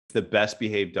the best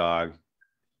behaved dog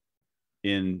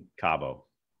in Cabo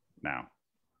now.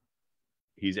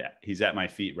 He's at my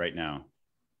feet right now.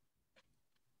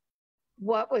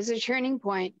 What was the turning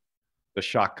point? The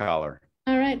shock collar.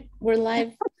 All right, we're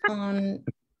live on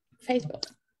Facebook.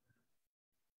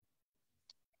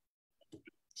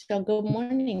 So good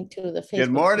morning to the Facebook.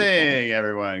 Good morning,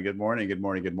 everyone. Good morning, good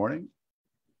morning, good morning.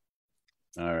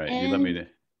 All right, and you let me know.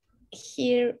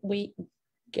 Here we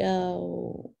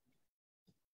go.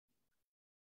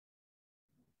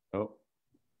 Oh,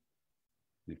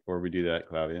 before we do that,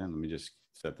 Claudia, let me just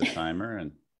set the timer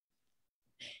and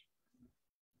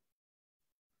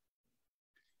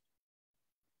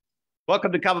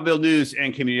welcome to Cabomil News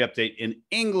and Community Update in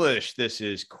English. This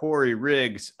is Corey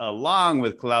Riggs along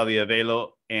with Claudia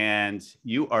Velo, and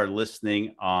you are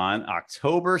listening on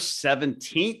October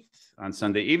 17th on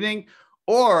Sunday evening,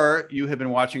 or you have been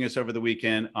watching us over the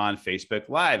weekend on Facebook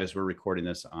Live as we're recording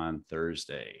this on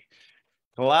Thursday.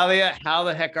 Claudia, how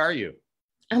the heck are you?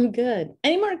 I'm good. I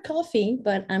need more coffee,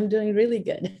 but I'm doing really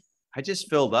good. I just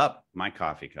filled up my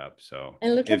coffee cup. So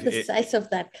and look at the size of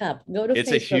that cup. Go to it's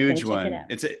Facebook a huge and one. check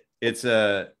it out. It's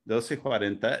a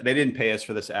 12.40. They didn't pay us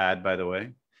for this ad, by the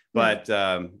way, but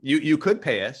you could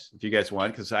pay us if you guys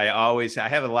want, because I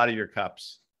have a lot of your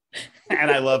cups,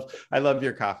 and I love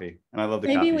your coffee, and I love the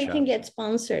maybe coffee we shop. Can get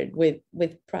sponsored with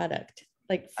product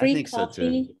like free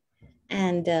coffee so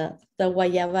and the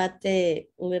guayabate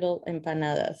little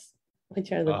empanadas,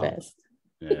 which are the best.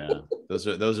 Yeah, those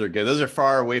are good. Those are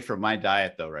far away from my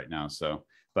diet though right now. So,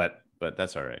 but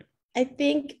that's all right. I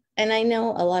think, and I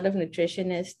know a lot of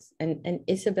nutritionists, and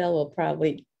Isabel will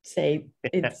probably say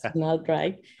it's not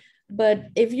right, but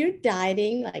if you're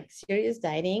dieting, like serious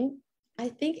dieting, I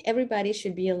think everybody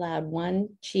should be allowed one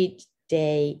cheat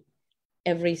day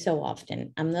every so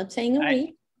often. I'm not saying a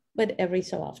week, but every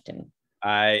so often.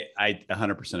 I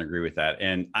 100% agree with that.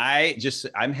 And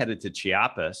I'm headed to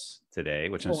Chiapas today,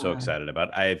 which I'm so excited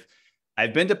about. I've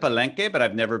been to Palenque, but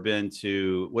I've never been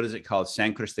to, what is it called?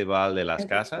 San Cristobal de las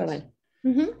Casas.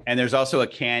 Mm-hmm. And there's also a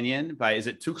canyon is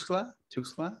it Tuxtla,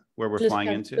 where we're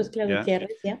flying into? Tuxtla Gutiérrez,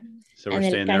 yeah. So we're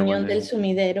staying there. Cañón del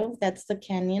Sumidero, that's the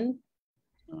canyon.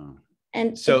 Oh.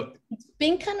 And so it's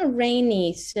been kind of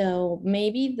rainy, so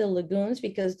maybe the lagoons,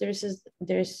 because there's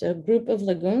a group of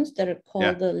lagoons that are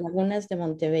called the Lagunas de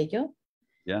Montebello.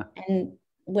 Yeah. And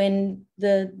when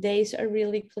the days are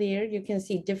really clear, you can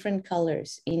see different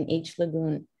colors in each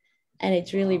lagoon, and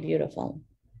it's really beautiful.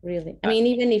 Really, I mean,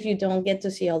 even if you don't get to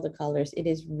see all the colors, it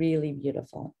is really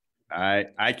beautiful.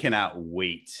 I cannot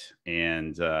wait,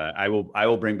 and I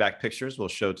will bring back pictures. We'll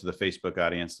show to the Facebook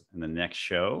audience in the next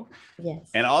show. Yes.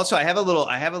 And also, I have a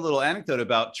little anecdote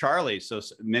about Charlie. So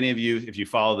many of you, if you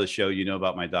follow the show, you know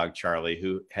about my dog Charlie,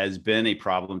 who has been a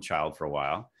problem child for a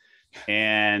while.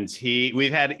 And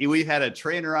we've had a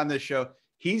trainer on this show.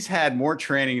 He's had more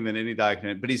training than any dog,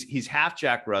 but he's half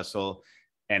Jack Russell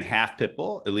and half pit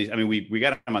bull. At least, I mean, we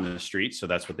got him on the street, so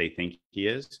that's what they think he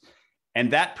is.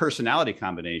 And that personality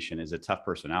combination is a tough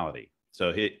personality.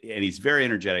 So he's very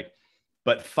energetic.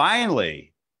 But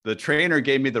finally, the trainer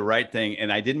gave me the right thing, and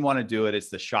I didn't want to do it. It's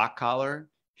the shock collar.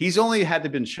 He's only had to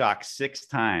been shocked 6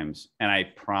 times. And I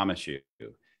promise you,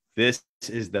 this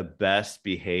is the best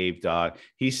behaved dog.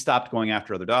 He stopped going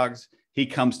after other dogs. He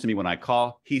comes to me when I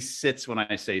call. He sits when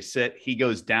I say sit. He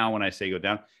goes down when I say go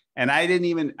down. And I don't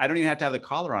even have to have the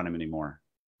collar on him anymore.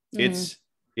 It's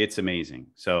amazing.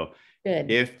 So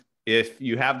good. If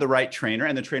you have the right trainer,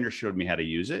 and the trainer showed me how to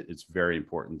use it, it's very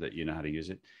important that you know how to use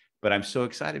it. But I'm so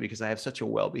excited because I have such a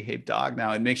well-behaved dog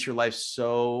now. It makes your life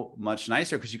so much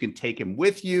nicer because you can take him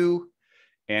with you,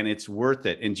 and it's worth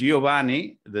it. And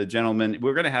Giovanni, the gentleman,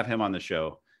 we're going to have him on the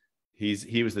show.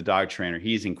 He was the dog trainer.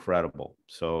 He's incredible.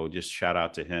 So just shout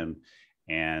out to him,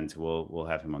 and we'll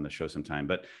have him on the show sometime.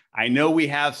 But I know we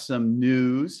have some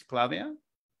news, Claudia.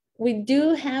 We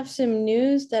do have some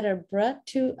news that are brought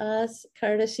to us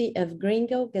courtesy of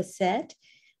Gringo Gazette.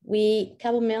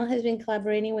 Cabomil has been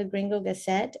collaborating with Gringo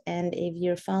Gazette, and if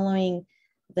you're following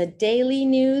the daily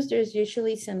news, there's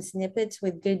usually some snippets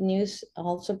with good news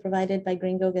also provided by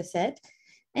Gringo Gazette.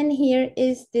 And here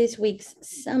is this week's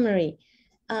summary.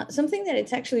 Something that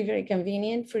it's actually very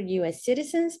convenient for US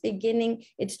citizens.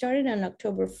 It started on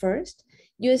October 1st.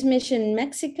 US Mission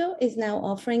Mexico is now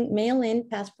offering mail-in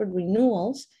passport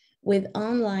renewals with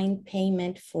online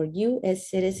payment for US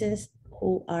citizens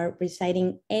who are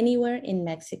residing anywhere in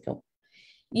Mexico.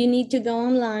 You need to go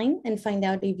online and find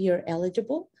out if you're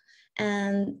eligible.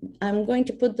 And I'm going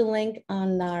to put the link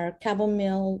on our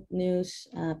Cabomil News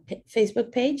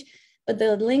Facebook page, but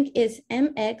the link is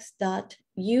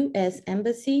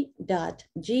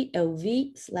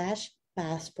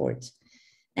mx.usembassy.gov/passports.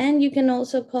 And you can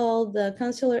also call the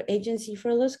consular agency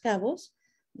for Los Cabos.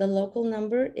 The local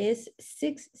number is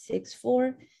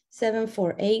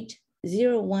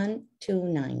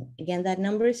 664-748-0129. Again, that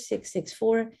number is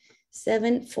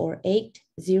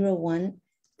 664-748-0129.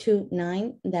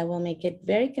 That will make it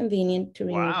very convenient to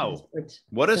renew passports.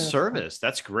 What a service.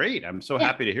 That's great. I'm so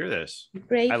happy to hear this.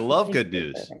 Great. I love good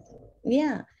news.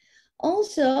 Yeah.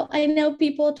 Also, I know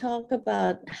people talk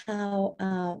about how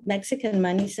Mexican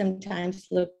money sometimes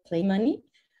look like money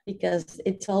because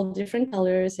it's all different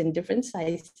colors and different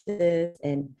sizes.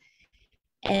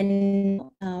 And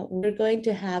we're going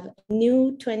to have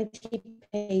new 20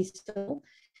 peso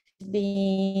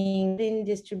being in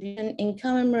distribution in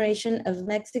commemoration of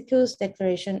Mexico's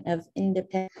Declaration of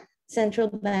Independence. Central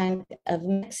Bank of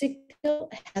Mexico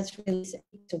has released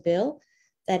a bill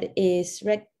that is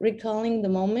recalling the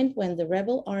moment when the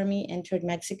rebel army entered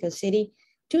Mexico City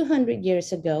 200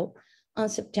 years ago on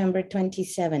September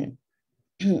 27.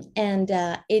 And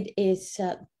it is,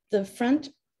 the front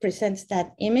presents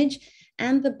that image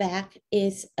and the back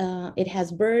is, it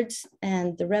has birds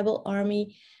and the rebel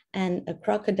army and a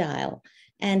crocodile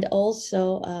and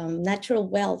also natural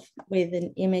wealth with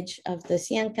an image of the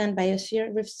Siancan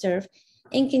Biosphere Reserve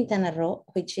in Quintana Roo,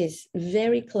 which is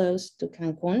very close to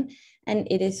Cancun, and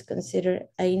it is considered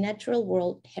a natural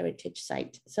world heritage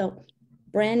site. So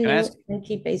brand new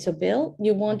 20 peso bill.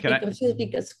 You won't be confused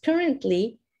because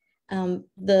currently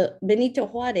the Benito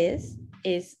Juarez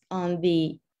is on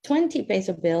the 20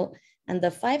 peso bill and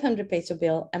the 500 peso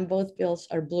bill, and both bills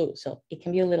are blue. So it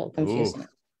can be a little confusing. Ooh.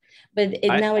 But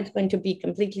now it's going to be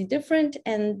completely different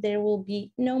and there will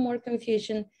be no more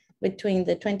confusion between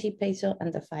the 20 peso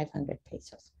and the 500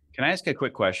 pesos. Can I ask a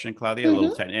quick question, Claudia? A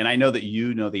little and I know that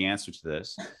you know the answer to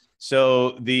this.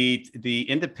 So the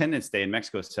Independence Day in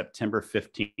Mexico is September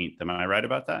 15th. Am I right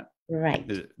about that? Right.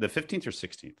 Is it the 15th or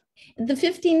 16th? The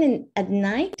 15th at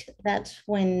night, that's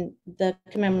when the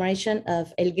commemoration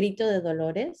of El Grito de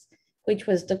Dolores, which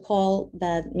was the call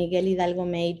that Miguel Hidalgo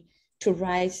made to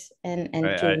rise and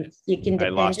to seek independence. I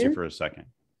lost you for a second.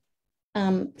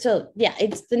 So yeah,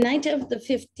 it's the night of the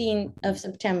 15th of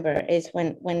September is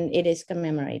when it is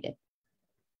commemorated.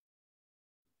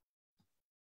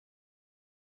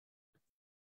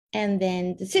 And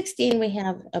then the 16th, we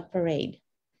have a parade.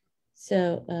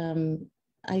 So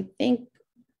I think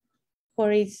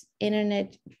Korey's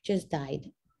internet just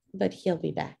died, but he'll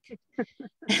be back.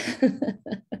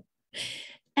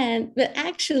 But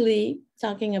actually,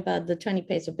 talking about the 20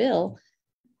 peso bill,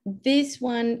 this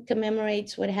one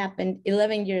commemorates what happened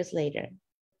 11 years later.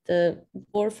 The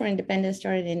War for Independence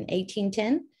started in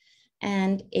 1810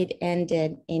 and it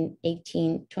ended in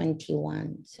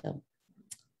 1821. So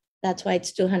that's why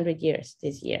it's 200 years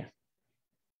this year.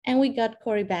 And we got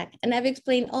Korey back. And I've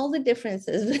explained all the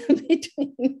differences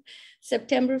between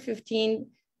September 15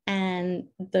 and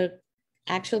the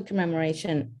actual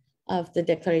commemoration of the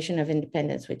Declaration of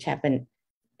Independence, which happened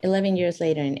 11 years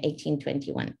later in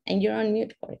 1821. And you're on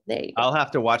mute, Korey. There you go. I'll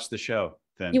have to watch the show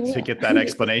then to get that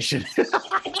explanation.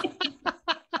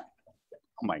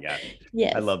 Oh my God.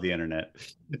 Yes. I love the internet.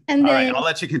 And all right, I'll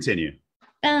let you continue.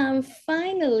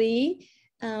 Finally,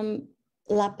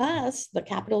 La Paz, the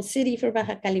capital city for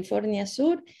Baja California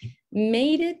Sur,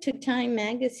 made it to Time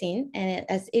magazine, and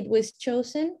as it was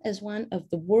chosen as one of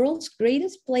the world's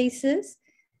greatest places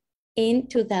in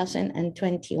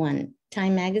 2021.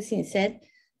 Time magazine said,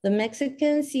 the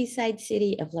Mexican seaside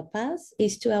city of La Paz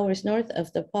is 2 hours north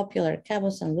of the popular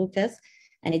Cabo San Lucas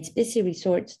and its busy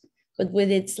resorts, but with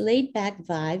its laid-back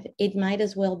vibe, it might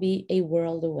as well be a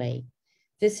world away.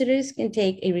 Visitors can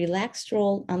take a relaxed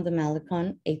stroll on the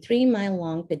Malecon, a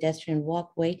 3-mile-long pedestrian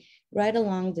walkway right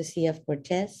along the Sea of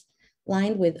Cortez,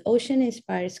 lined with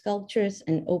ocean-inspired sculptures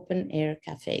and open-air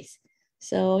cafes.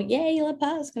 So yay, La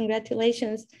Paz,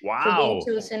 congratulations for being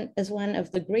chosen as one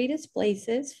of the greatest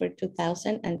places for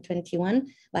 2021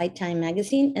 by Time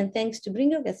magazine. And thanks to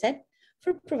Gringo Gazette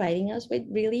for providing us with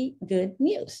really good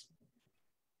news.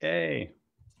 Yay.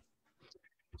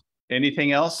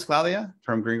 Anything else, Claudia,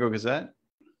 from Gringo Gazette?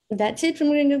 That's it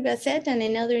from Gringo Gazette. And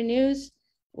in other news,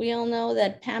 we all know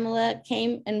that Pamela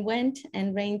came and went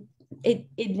and rained. It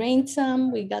rained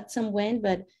some, we got some wind,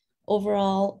 but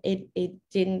overall, it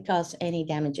didn't cause any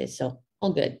damages, so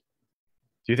all good.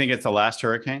 Do you think it's the last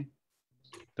hurricane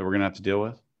that we're gonna have to deal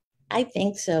with? I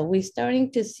think so. We're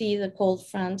starting to see the cold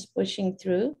fronts pushing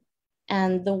through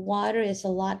and the water is a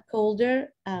lot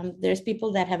colder. There's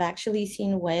people that have actually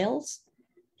seen whales,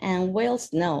 and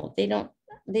whales, no, they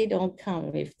don't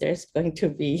come if there's going to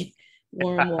be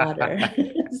warm water.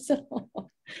 So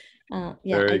yeah,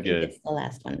 very I good. think it's the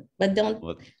last one, but don't,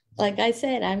 like I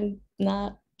said,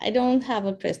 I don't have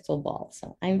a crystal ball,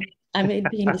 so I may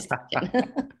be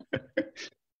mistaken.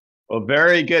 Well,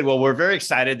 very good. Well, we're very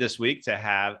excited this week to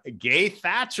have Gay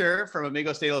Thatcher from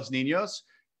Amigos de los Niños,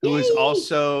 who is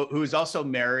also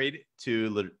married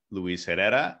to Luis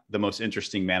Herrera, the most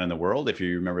interesting man in the world, if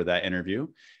you remember that interview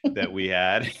that we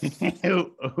had,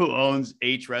 who owns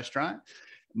H Restaurant,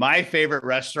 my favorite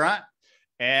restaurant.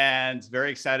 And very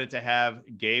excited to have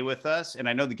Gay with us. And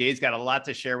I know the Gay's got a lot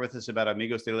to share with us about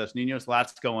Amigos de los Niños,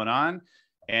 lots going on.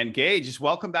 And Gay, just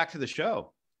welcome back to the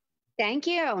show. Thank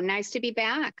you. Nice to be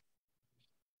back.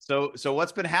 So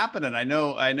what's been happening? I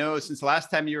know since the last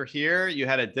time you were here, you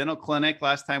had a dental clinic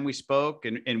last time we spoke,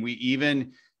 and we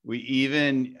even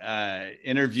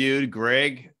interviewed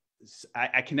Greg.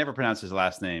 I can never pronounce his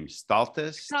last name.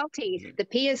 Saltis. The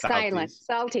P is silent.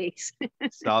 Saltis.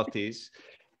 Saltis.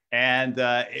 And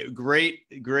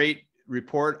great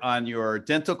report on your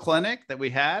dental clinic that we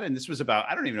had. And this was about,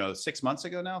 I don't even know, 6 months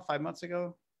ago now, 5 months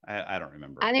ago. I don't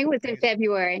remember. I think it was in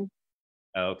February.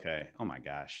 Okay. Oh my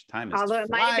gosh. Time is Although it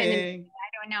might have been, I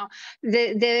don't know.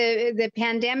 The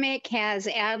pandemic has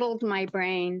addled my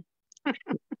brain. I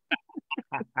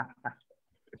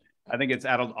think it's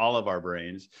addled all of our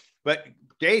brains. But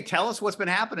Gay, tell us what's been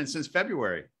happening since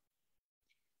February.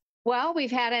 Well, we've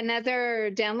had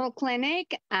another dental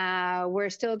clinic.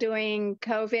 We're still doing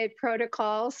COVID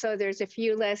protocols, so there's a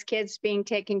few less kids being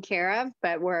taken care of,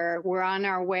 but we're on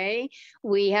our way.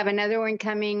 We have another one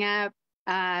coming up.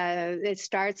 It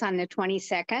starts on the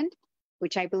 22nd,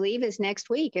 which I believe is next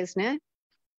week, isn't it?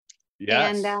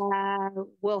 Yes. And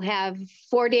we'll have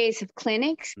 4 days of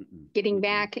clinics, getting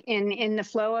back in the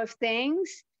flow of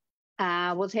things.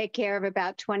 We'll take care of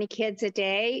about 20 kids a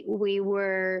day.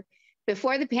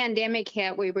 Before the pandemic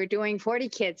hit, we were doing 40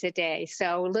 kids a day.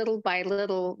 So little by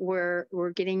little, we're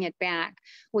getting it back.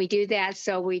 We do that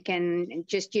so we can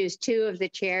just use 2 of the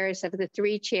chairs of the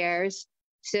 3 chairs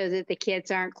so that the kids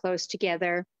aren't close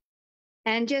together,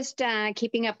 and just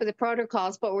keeping up with the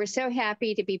protocols. But we're so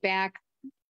happy to be back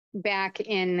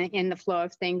in the flow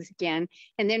of things again.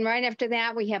 And then right after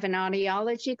that, we have an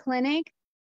audiology clinic,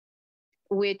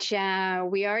 which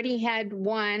we already had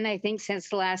one, I think, since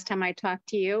the last time I talked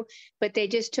to you, but they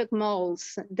just took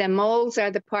molds. The molds are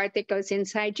the part that goes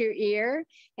inside your ear.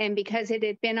 And because it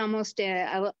had been almost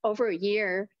over a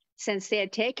year since they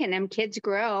had taken them, kids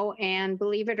grow, and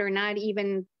believe it or not,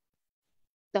 even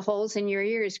the holes in your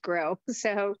ears grow.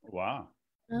 So wow.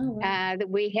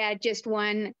 We had just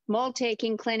one mold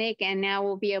taking clinic, and now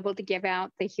we'll be able to give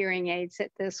out the hearing aids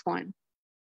at this one.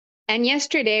 And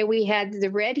yesterday we had the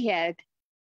redhead.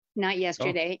 Not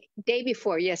yesterday, day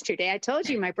before yesterday. I told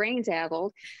you my brain's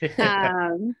addled.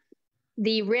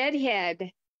 The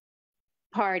redhead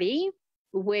party,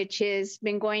 which has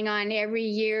been going on every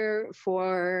year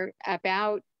for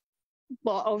about,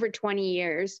 over 20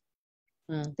 years.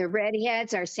 The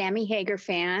redheads are Sammy Hagar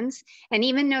fans. And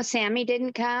even though Sammy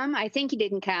didn't come, I think he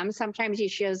didn't come. Sometimes he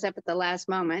shows up at the last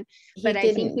moment, but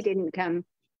I think he didn't come.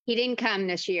 He didn't come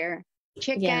this year.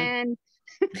 Chicken. Yeah.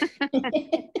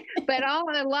 But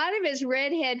a lot of his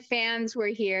redhead fans were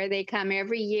here. They come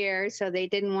every year, so they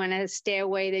didn't want to stay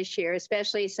away this year,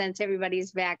 especially since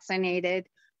everybody's vaccinated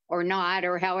or not,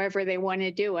 or however they want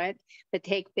to do it, but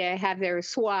have their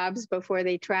swabs before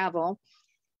they travel.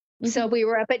 So we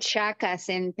were up at Chacas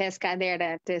in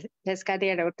Pescadero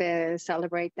to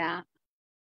celebrate that.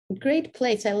 Great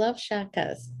place. I love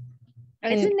Chacas.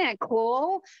 Isn't that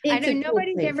cool?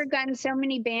 Nobody's ever gotten so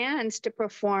many bands to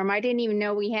perform. I didn't even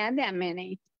know we had that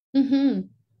many.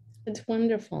 It's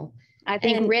wonderful. I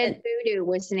think Red Voodoo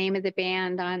was the name of the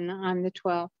band on the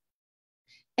 12th.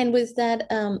 And was that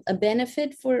a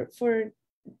benefit for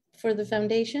the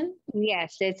foundation?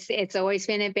 Yes, it's always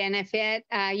been a benefit.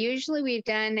 Usually we've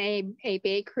done a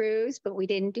bay cruise, but we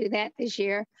didn't do that this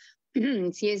year.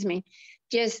 Excuse me.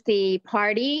 Just the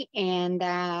party, and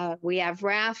we have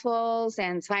raffles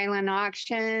and silent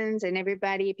auctions, and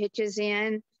everybody pitches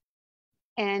in.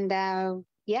 And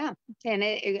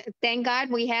thank God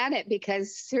we had it,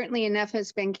 because certainly enough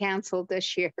has been canceled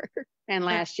this year and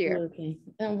last year. Okay.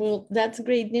 Well, that's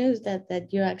great news that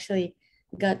you actually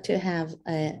got to have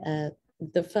the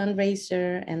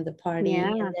fundraiser and the party,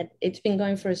 and that it's been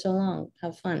going for so long.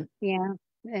 How fun. Yeah,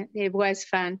 it was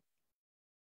fun.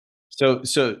 So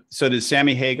did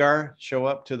Sammy Hagar show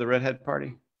up to the redhead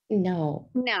party? No.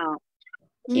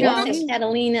 He No. was at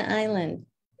Catalina Island.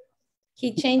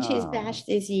 He changed his badge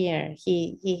this year.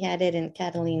 He had it in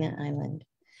Catalina Island.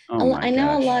 I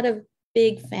know a lot of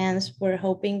big fans were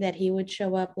hoping that he would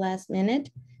show up last minute,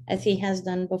 as he has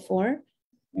done before,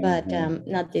 but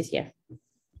not this year.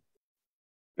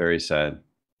 Very sad.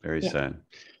 Very sad.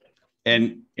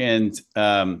 So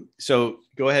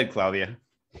go ahead, Claudia.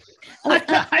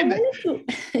 I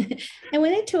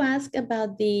wanted to ask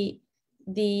about the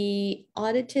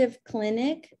auditive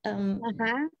clinic.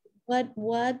 What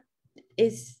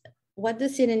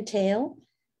does it entail,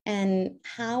 and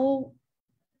how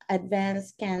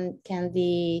advanced can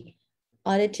the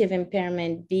auditive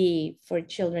impairment be for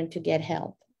children to get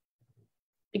help?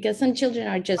 Because some children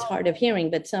are just hard of hearing,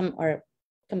 but some are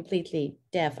completely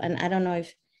deaf, and I don't know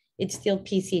if it's still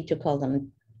PC to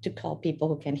call people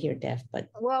who can hear deaf, but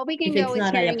well, we can go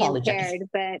with hearing impaired,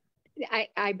 but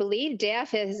I believe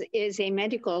deaf is a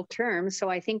medical term, so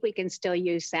I think we can still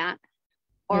use that,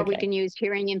 or we can use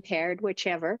hearing impaired,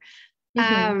 whichever.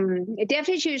 Deaf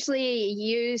is usually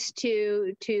used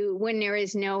to when there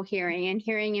is no hearing, and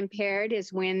hearing impaired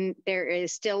is when there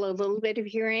is still a little bit of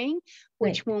hearing,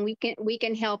 which when we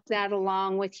can help that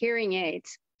along with hearing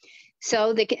aids.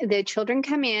 So the children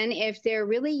come in. If they're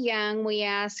really young, we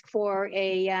ask for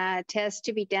a test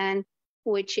to be done,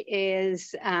 which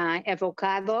is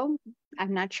evocado.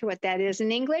 I'm not sure what that is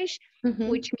in English,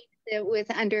 which means that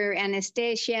with under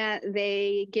anesthesia,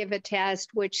 they give a test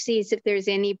which sees if there's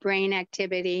any brain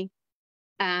activity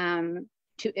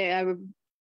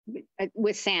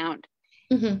with sound.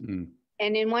 And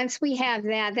then once we have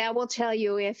that, that will tell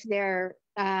you if they're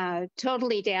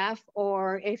totally deaf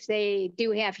or if they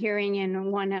do have hearing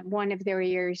in one of their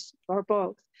ears or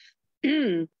both.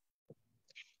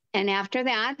 And after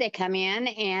that, they come in,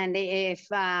 and if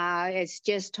it's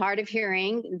just hard of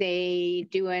hearing, they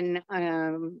do an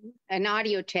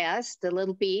audio test, the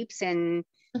little beeps, and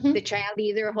the child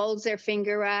either holds their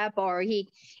finger up, or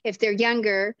if they're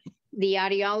younger, the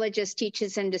audiologist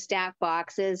teaches them to stack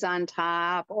boxes on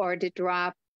top or to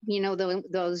drop,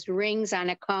 those rings on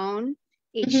a cone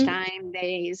each time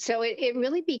so it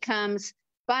really becomes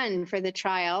fun for the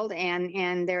child,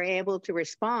 and they're able to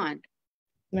respond.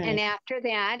 Right. And after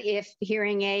that, if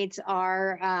hearing aids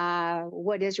are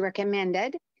what is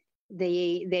recommended,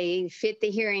 they fit the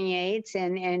hearing aids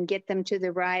and get them to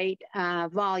the right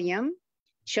volume,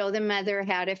 show the mother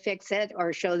how to fix it,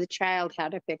 or show the child how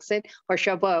to fix it, or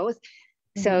show both.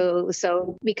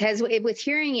 So because with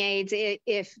hearing aids,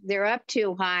 if they're up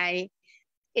too high,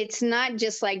 it's not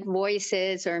just like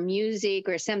voices or music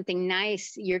or something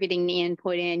nice you're getting the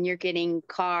input in. You're getting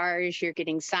cars, you're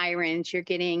getting sirens, you're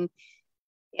getting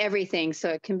everything.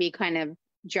 So it can be kind of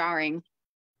jarring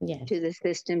to the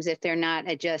systems if they're not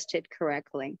adjusted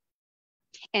correctly.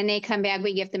 And they come back,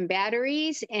 we give them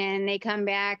batteries, and they come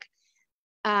back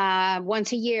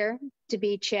once a year to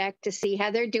be checked to see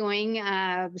how they're doing.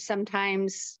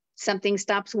 Sometimes something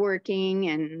stops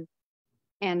working,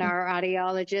 and our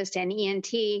audiologist and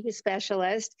ENT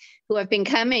specialist, who have been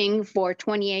coming for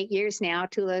 28 years now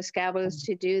to Los Cabos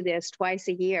to do this twice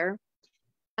a year,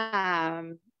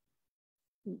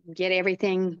 get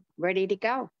everything ready to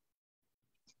go.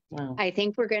 Wow. I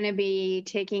think we're going to be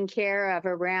taking care of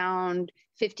around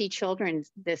 50 children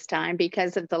this time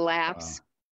because of the lapse.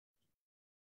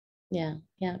 Wow.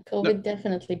 Yeah. COVID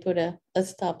definitely put a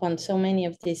stop on so many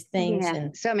of these things. Yeah,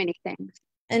 and so many things.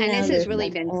 And this has really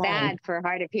been sad for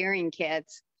hard of hearing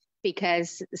kids,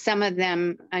 because some of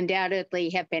them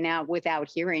undoubtedly have been out without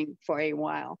hearing for a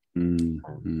while. No,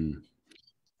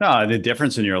 the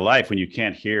difference in your life when you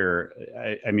can't hear,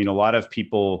 I mean, a lot of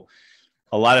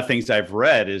things I've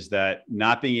read is that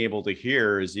not being able to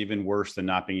hear is even worse than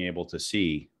not being able to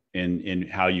see in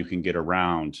how you can get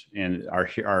around. And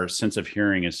our sense of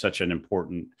hearing is such an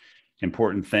important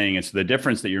thing. And so the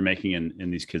difference that you're making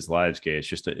in these kids' lives, Gay,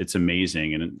 it's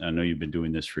amazing. And I know you've been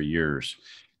doing this for years,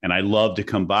 and I love to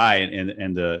come by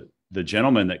and the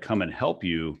gentlemen that come and help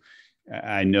you,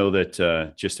 I know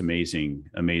that just amazing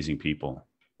people.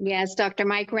 Yes, Dr.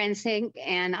 Mike Rensing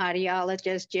and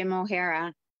audiologist Jim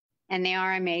O'Hara, and they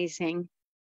are amazing.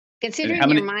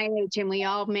 Considering you're my age and we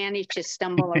all manage to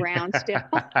stumble around still.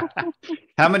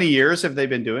 How many years have they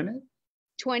been doing it?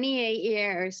 28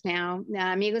 years now.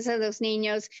 Amigos de los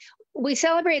Niños. We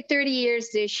celebrate 30 years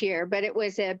this year, but it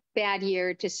was a bad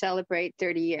year to celebrate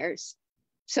 30 years.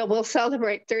 So we'll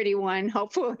celebrate 31,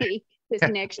 hopefully, this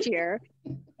next year.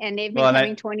 And they've been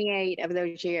coming 28 of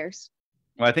those years.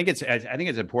 Well, I think it's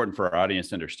important for our audience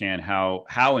to understand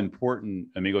how important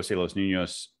Amigos de los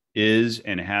Niños is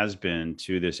and has been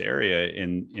to this area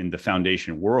in the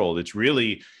foundation world. It's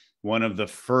really one of the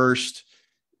first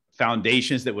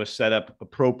foundations that was set up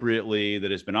appropriately, that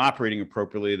has been operating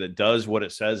appropriately, that does what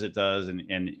it says it does,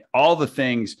 and all the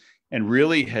things, and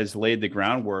really has laid the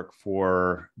groundwork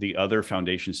for the other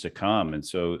foundations to come. And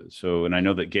so, and I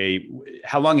know that Gay,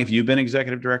 how long have you been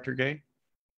executive director, Gay?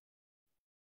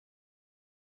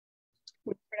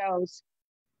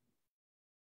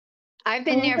 I've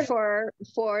been there for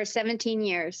 17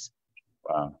 years.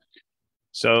 Wow.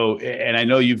 So, and I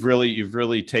know you've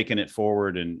really taken it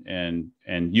forward, and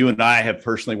you and I have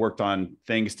personally worked on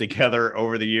things together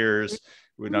over the years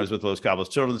when I was with Los Cabos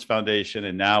Children's Foundation,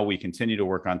 and now we continue to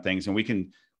work on things, and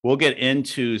we'll get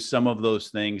into some of those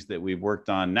things that we've worked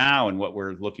on now and what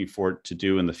we're looking forward to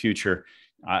do in the future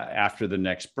after the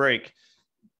next break.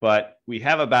 But we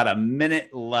have about a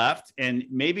minute left, and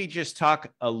maybe just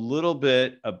talk a little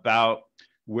bit about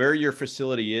where your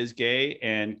facility is, Gay,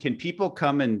 and can people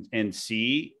come and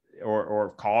see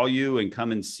or call you and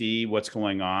come and see what's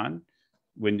going on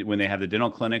when they have the dental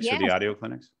clinics or the audio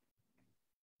clinics?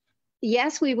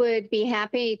 Yes, we would be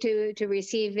happy to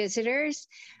receive visitors.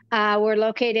 We're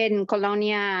located in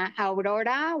Colonia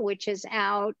Aurora, which is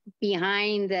out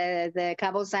behind the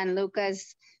Cabo San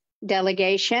Lucas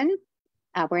delegation.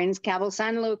 We're in Cabo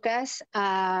San Lucas.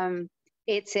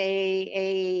 It's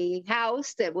a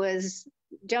house that was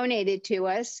donated to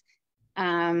us,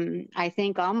 I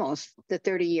think almost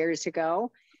 30 years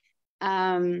ago.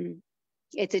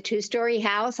 It's a 2-story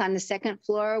house. On the second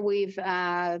floor, we've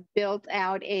built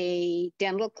out a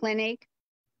dental clinic,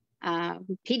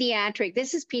 pediatric.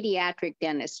 This is pediatric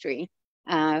dentistry,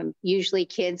 usually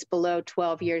kids below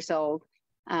 12 years old,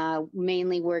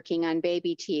 mainly working on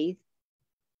baby teeth.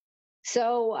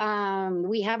 So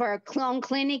we have our clone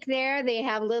clinic there. They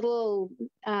have little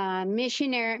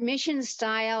mission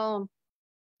style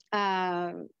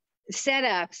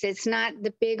setups. It's not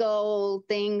the big old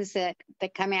things that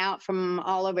come out from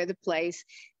all over the place.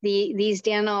 These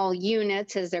dental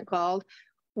units, as they're called,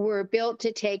 were built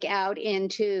to take out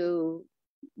into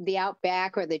the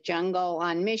outback or the jungle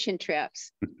on mission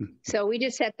trips. So we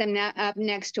just set them up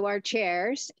next to our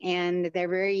chairs, and they're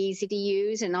very easy to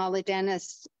use, and all the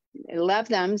dentists love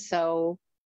them. So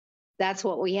that's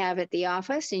what we have at the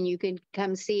office, and you can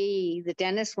come see the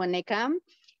dentist when they come.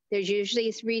 There's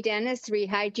usually 3 dentists, 3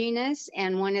 hygienists,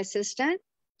 and 1 assistant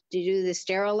to do the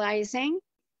sterilizing.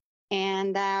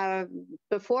 And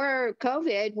before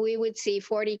COVID, we would see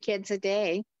 40 kids a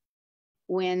day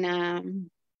when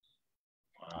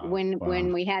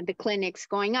we had the clinics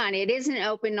going on. It isn't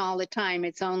open all the time.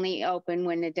 It's only open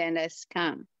when the dentists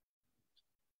come.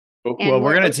 Well,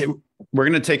 we're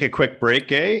going to take a quick break,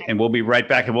 Gay, and we'll be right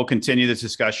back, and we'll continue this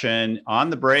discussion on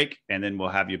the break, and then we'll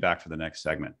have you back for the next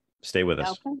segment. Stay with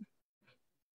us. Okay.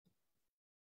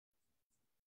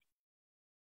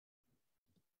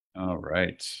 All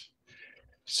right.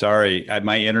 Sorry,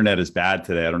 my internet is bad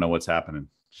today. I don't know what's happening.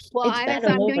 Well,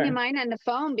 I'm doing mine on the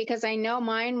phone because I know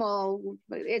mine will.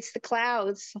 It's the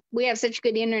clouds. We have such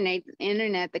good internet.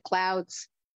 The clouds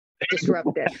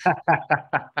disrupt it.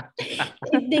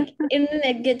 The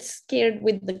internet gets scared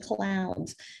with the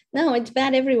clouds. No, it's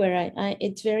bad everywhere.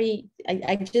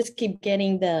 I just keep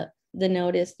getting the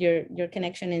notice your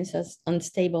connection is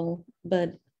unstable,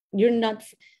 but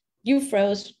you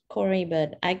froze, Korey,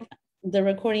 but the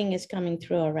recording is coming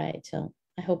through all right. So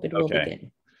I hope it will be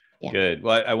good. Yeah. Good.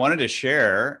 Well, I wanted to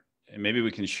share, and maybe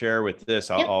we can share with this.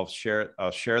 I'll share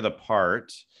the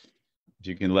part. If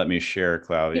you can let me share,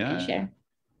 Claudia. You can share.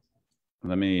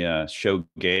 Let me show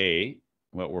Gay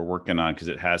what we're working on, because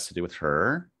it has to do with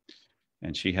her,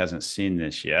 and she hasn't seen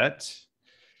this yet.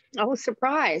 Oh,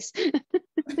 surprise.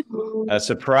 A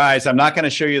surprise. I'm not going to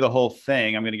show you the whole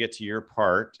thing. I'm going to get to your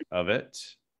part of it.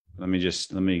 Let me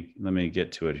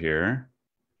get to it here.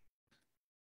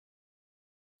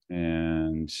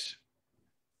 And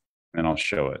I'll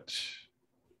show it.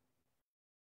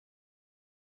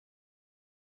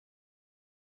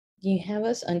 You have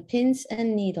us on pins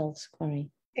and needles, Korey.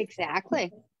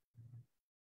 Exactly.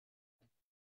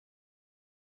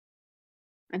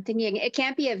 I'm thinking it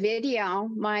can't be a video.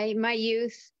 In my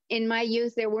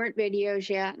youth, there weren't videos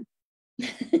yet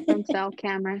from cell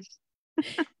cameras.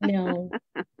 No.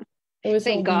 It was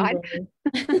thank God.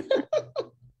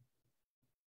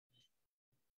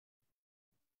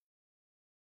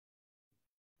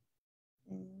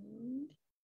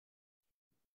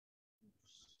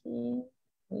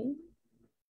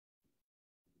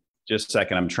 Just a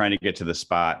second. I'm trying to get to the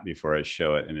spot before I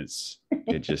show it, and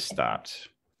it just stopped.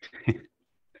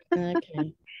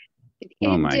 Okay.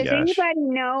 Oh my gosh. Does anybody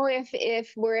know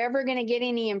if we're ever going to get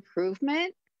any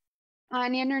improvement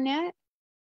on internet?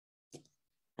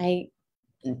 A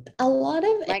lot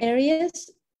of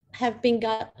areas have been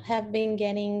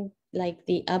getting like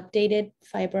the updated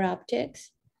fiber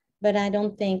optics, but I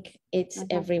don't think it's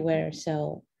everywhere.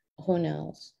 So who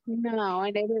knows? No,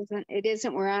 it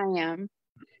isn't where I am.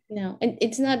 No, and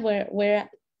it's not where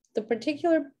the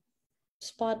particular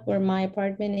spot where my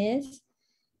apartment is.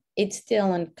 It's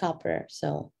still on copper,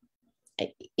 so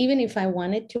even if I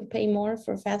wanted to pay more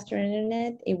for faster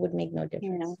internet, it would make no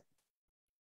difference.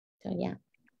 So yeah.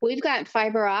 We've got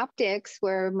fiber optics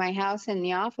where my house and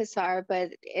the office are,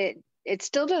 but it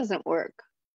still doesn't work.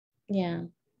 Yeah.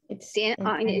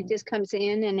 It just comes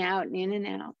in and out and in and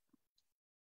out.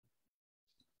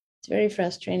 It's very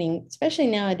frustrating, especially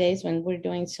nowadays when we're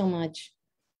doing so much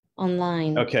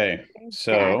online. Okay,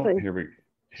 so Exactly.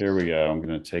 here we go. I'm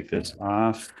going to take this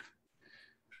off.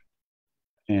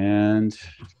 And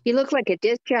you look like a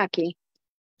disc jockey.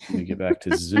 Let me get back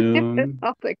to Zoom.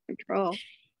 Off the control.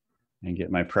 And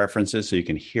get my preferences so you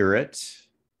can hear it.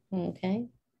 Okay.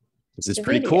 This is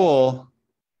pretty cool.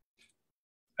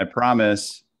 I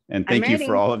promise. And thank you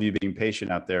for all of you being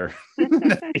patient out there in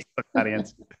the Facebook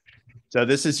audience. So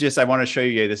this is just, I want to show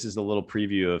you, this is a little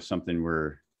preview of something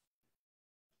we're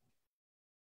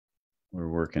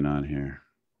working on here.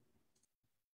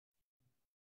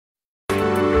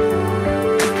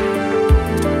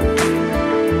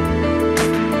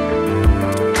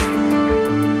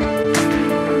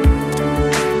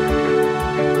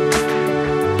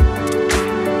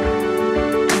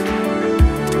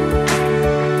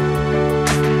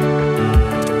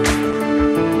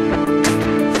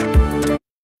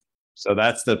 So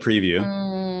that's the preview.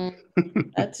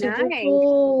 That's super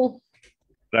cool.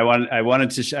 But I wanted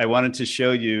to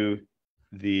show you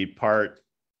the part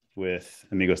with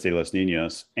Amigos de los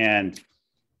Niños and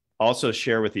also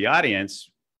share with the audience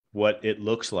what it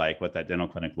looks like, what that dental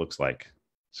clinic looks like.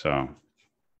 So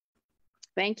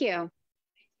thank you.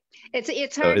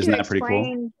 It's hard to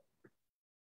explain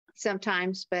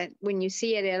sometimes, but when you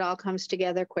see it, it all comes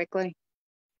together quickly.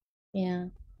 Yeah.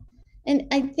 And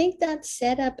I think that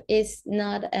setup is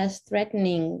not as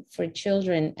threatening for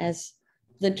children as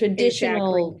the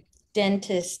traditional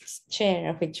dentist's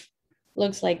chair, which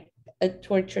looks like a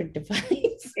torture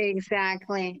device.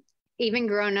 Exactly. Even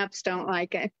grown-ups don't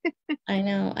like it. I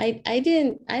know. I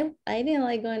didn't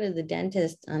like going to the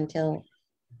dentist until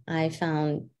I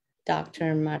found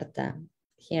Dr. Marta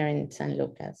here in San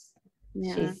Lucas.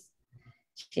 Yeah.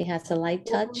 She has a light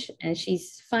touch, and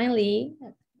she's finally,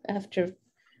 after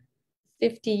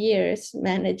 50 years,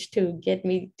 managed to get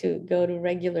me to go to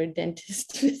regular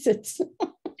dentist visits.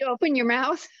 You open your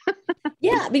mouth?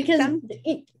 Yeah, because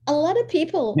a lot of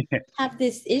people have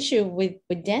this issue with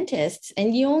dentists,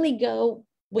 and you only go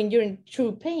when you're in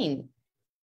true pain.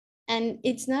 And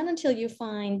it's not until you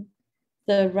find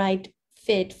the right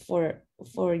fit for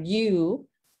you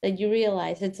that you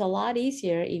realize it's a lot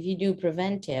easier if you do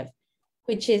preventive,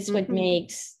 which is what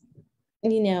makes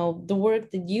the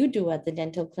work that you do at the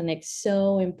dental clinic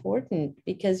so important,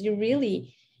 because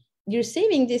you're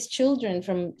saving these children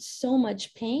from so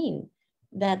much pain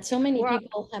that so many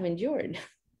people have endured.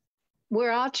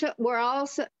 We're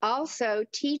also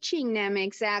teaching them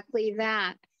exactly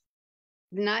that,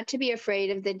 not to be afraid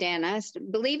of the dentist.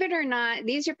 Believe it or not,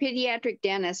 these are pediatric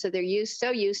dentists, so they're so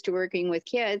used to working with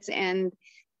kids, and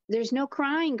there's no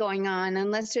crying going on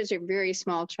unless there's a very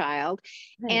small child.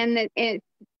 Right. And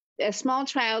a small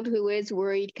child who is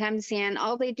worried comes in,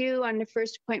 all they do on the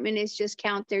first appointment is just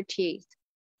count their teeth.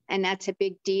 And that's a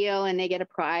big deal. And they get a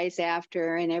prize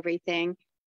after and everything.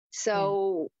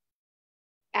 So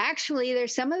actually,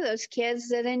 there's some of those kids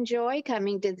that enjoy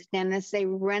coming to the dentist. They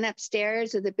run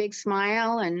upstairs with a big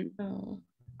smile and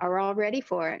are all ready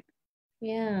for it.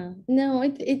 Yeah, no,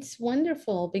 it's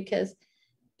wonderful, because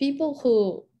people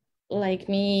who, like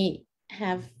me,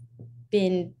 have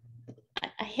been,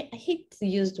 I hate to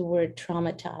use the word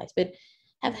traumatized, but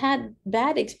have had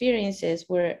bad experiences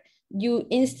where you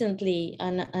instantly,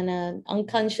 on an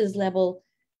unconscious level,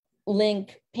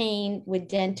 link pain with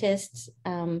dentists.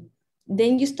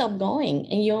 Then you stop going,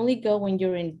 and you only go when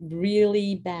you're in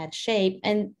really bad shape.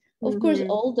 And of course,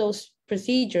 all those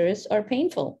procedures are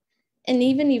painful. And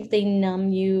even if they numb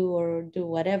you or do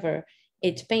whatever,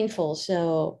 it's painful.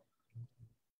 So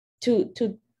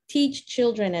to teach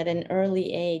children at an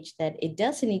early age that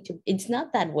it's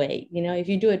not that way. If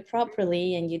you do it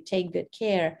properly and you take good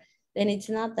care, then it's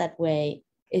not that way,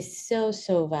 is so,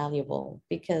 so valuable,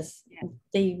 because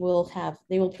they will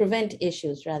prevent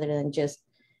issues rather than just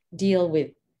deal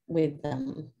with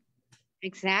them.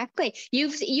 Exactly.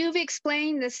 You've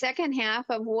explained the second half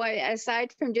of what,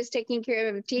 aside from just taking care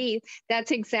of the teeth,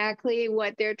 that's exactly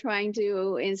what they're trying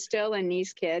to instill in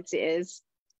these kids, is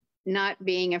not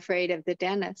being afraid of the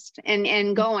dentist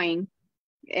and going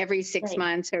every 6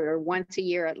 months or once a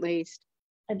year at least.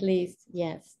 At least,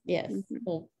 yes.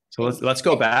 Cool. So let's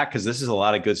go back, because this is a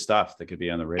lot of good stuff that could be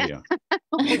on the radio.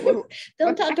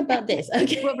 Don't talk about this.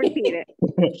 Okay. We'll repeat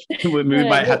it. we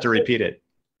might have to repeat it.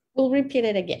 We'll repeat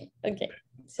it again. Okay.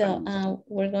 So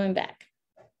we're going back.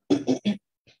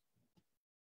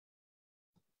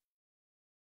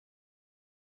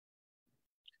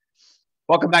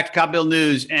 Welcome back to Cabomil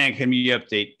News and Community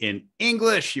Update in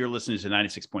English. You're listening to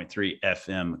 96.3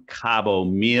 FM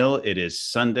Cabomil. It is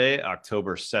Sunday,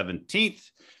 October 17th.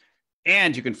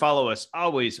 And you can follow us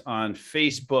always on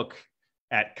Facebook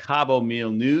at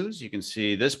Cabomil News. You can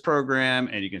see this program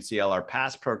and you can see all our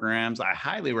past programs. I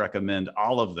highly recommend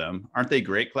all of them. Aren't they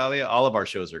great, Claudia? All of our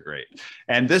shows are great.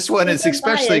 And this one is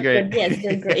especially great. Yes,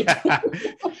 they're great.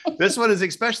 This one is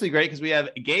especially great because we have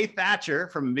Gay Thatcher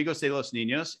from Amigos de los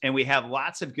Niños, and we have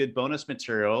lots of good bonus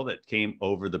material that came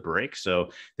over the break, so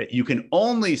that you can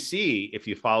only see if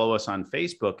you follow us on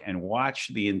Facebook and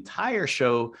watch the entire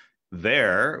show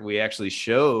there. We actually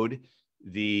showed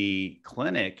the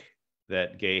clinic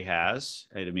that Gay has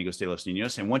at Amigos de los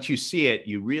Niños. And once you see it,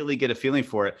 you really get a feeling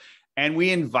for it. And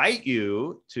we invite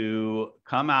you to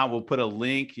come out. We'll put a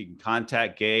link. You can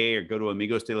contact Gay or go to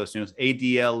Amigos de los Niños,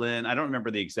 ADLN. I don't remember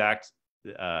the exact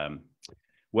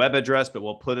web address, but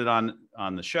we'll put it on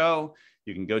the show.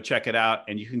 You can go check it out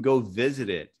and you can go visit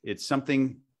it. It's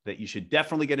something that you should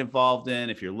definitely get involved in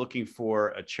if you're looking for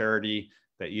a charity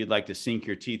that you'd like to sink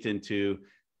your teeth into.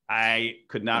 I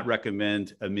could not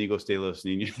recommend Amigos de los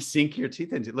Niños. Sink your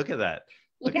teeth into. Look at that.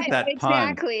 Look at that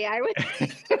exactly. pun.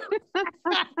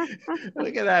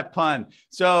 Look at that pun.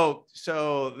 So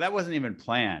that wasn't even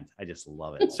planned. I just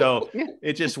love it. So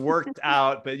it just worked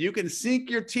out. But you can sink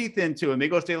your teeth into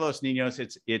Amigos de los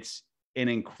Niños. It's an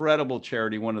incredible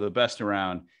charity, one of the best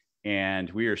around. And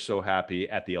we are so happy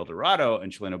at the El Dorado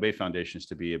and Chileno Bay Foundations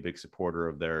to be a big supporter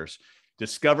of theirs.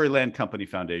 Discovery Land Company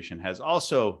Foundation has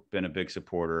also been a big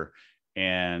supporter,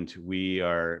 and we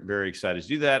are very excited to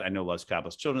do that. I know Los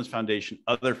Cabos Children's Foundation,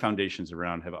 other foundations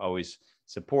around have always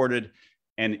supported.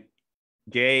 And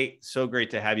Gay, so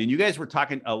great to have you. And you guys were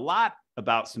talking a lot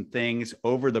about some things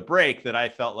over the break that I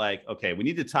felt like, okay, we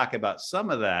need to talk about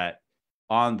some of that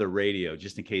on the radio,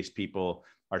 just in case people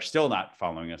are still not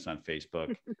following us on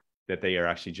Facebook, that they are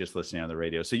actually just listening on the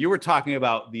radio. So you were talking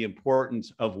about the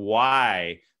importance of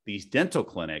why these dental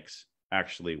clinics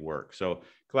actually work. So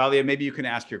Claudia, maybe you can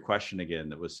ask your question again.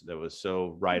 That was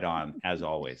so right on, as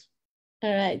always.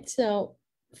 All right. So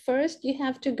first you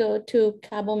have to go to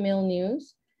Cabomil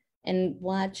News and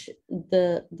watch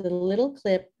the little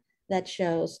clip that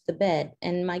shows the bed.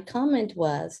 And my comment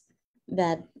was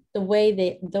that the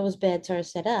way those beds are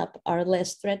set up are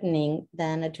less threatening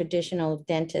than a traditional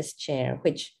dentist chair,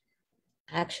 which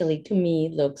actually to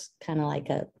me looks kind of like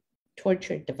a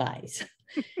torture device.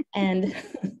 And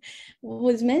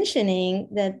was mentioning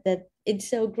that it's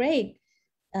so great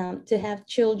to have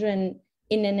children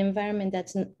in an environment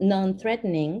that's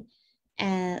non-threatening,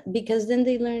 because then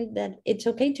they learn that it's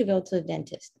okay to go to the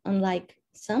dentist, unlike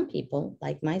some people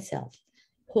like myself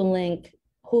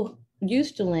who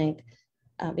used to link,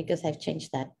 because I've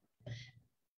changed that,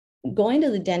 going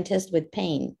to the dentist with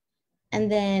pain.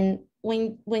 And then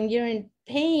when you're in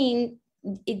pain,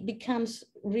 it becomes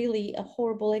really a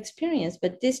horrible experience.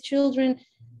 But these children,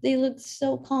 they look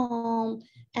so calm,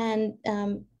 and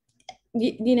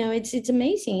you know, it's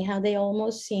amazing how they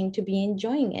almost seem to be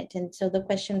enjoying it. And so the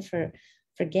question for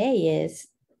Gay is,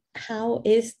 how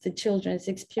is the children's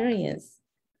experience?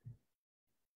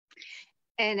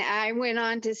 And I went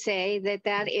on to say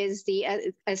that is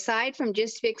the, aside from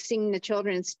just fixing the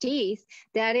children's teeth,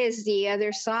 that is the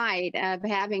other side of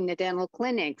having the dental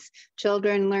clinics.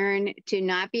 Children learn to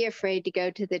not be afraid to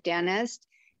go to the dentist.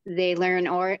 They learn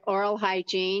oral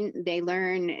hygiene. They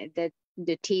learn that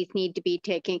the teeth need to be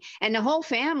taken, and the whole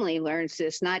family learns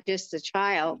this, not just the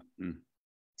child. Mm-hmm.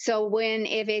 So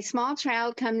if a small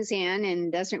child comes in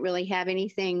and doesn't really have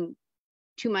anything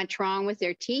too much wrong with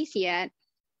their teeth yet,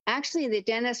 actually, the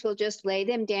dentist will just lay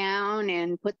them down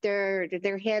and put their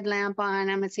headlamp on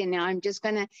them and say, now I'm just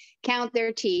going to count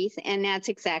their teeth. And that's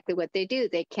exactly what they do.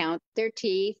 They count their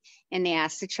teeth and they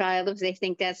ask the child if they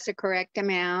think that's the correct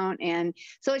amount. And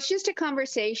so it's just a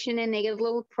conversation, and they get a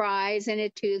little prize and a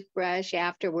toothbrush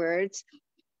afterwards.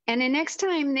 And the next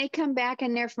time they come back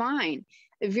and they're fine.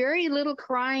 Very little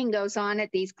crying goes on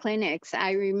at these clinics.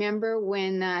 I remember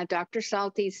when Dr.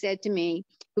 Salty said to me,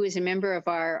 who is a member of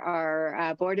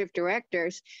our board of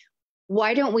directors,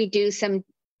 why don't we do some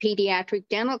pediatric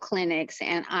dental clinics?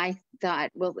 And I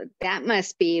thought, well, that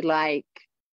must be like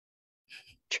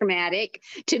traumatic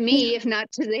to me, if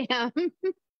not to them.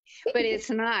 But it's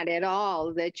not at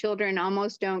all. The children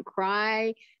almost don't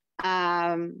cry.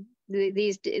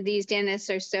 These dentists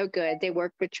are so good. They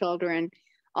work with children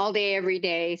all day, every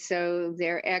day. So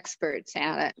they're experts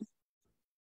at it.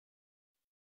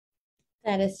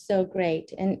 That is so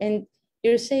great. And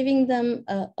you're saving them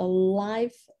a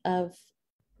life of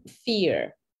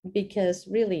fear, because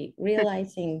really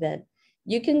realizing that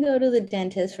you can go to the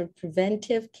dentist for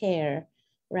preventive care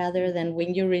rather than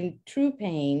when you're in true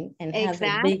pain and have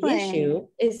a big Exactly. issue,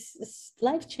 is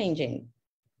life-changing.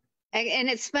 And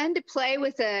it's fun to play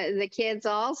with the kids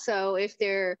also. If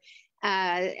they're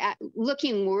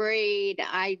looking worried,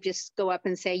 I just go up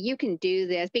and say, you can do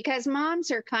this, because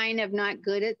moms are kind of not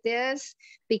good at this,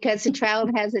 because the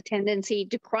child has a tendency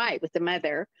to cry with the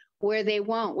mother where they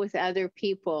won't with other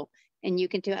people. And you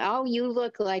can tell, oh, you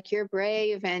look like you're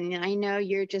brave, and I know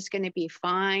you're just going to be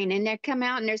fine. And they come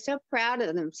out and they're so proud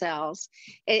of themselves.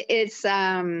 It's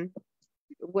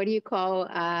what do you call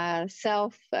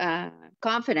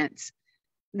self-confidence.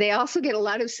 They also get a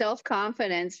lot of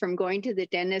self-confidence from going to the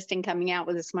dentist and coming out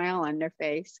with a smile on their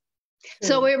face.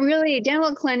 So it really,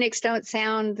 dental clinics don't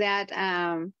sound that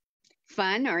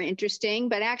fun or interesting,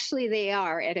 but actually they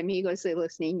are at Amigos de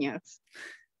los Niños.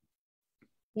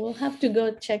 We'll have to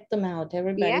go check them out.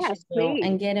 Everybody should go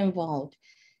and get involved.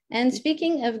 And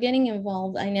speaking of getting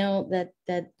involved, I know that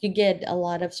you get a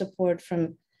lot of support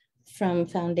from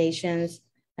foundations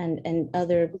and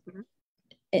other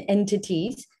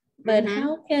entities, but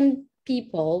how can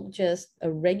people, just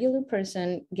a regular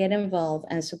person, get involved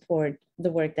and support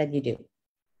the work that you do?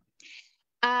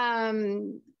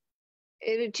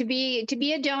 To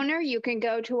be a donor, you can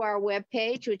go to our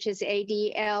webpage, which is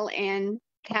adlncabo.org,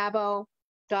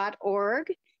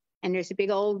 and there's a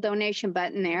big old donation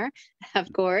button there,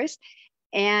 of course.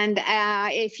 And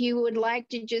if you would like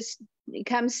to just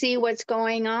come see what's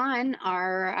going on,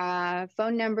 our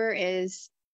phone number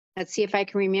is, let's see if I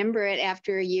can remember it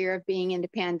after a year of being in the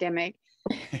pandemic,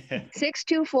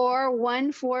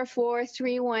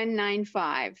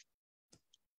 624-144-3195,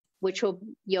 which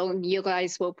you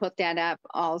guys will put that up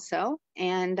also.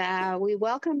 And we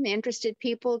welcome interested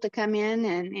people to come in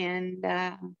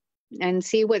and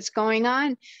see what's going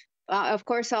on. Of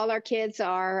course, all our kids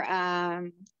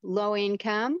are low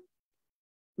income.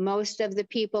 Most of the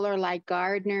people are like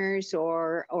gardeners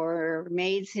or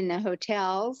maids in the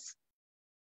hotels.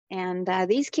 And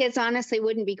these kids honestly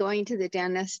wouldn't be going to the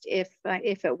dentist if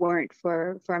it weren't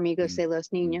for Amigos de los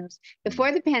Niños.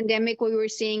 Before the pandemic, we were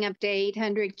seeing up to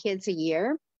 800 kids a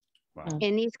year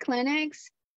in these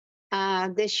clinics.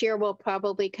 This year, we'll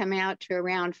probably come out to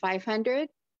around 500.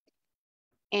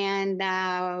 And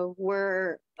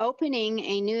we're opening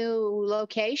a new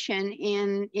location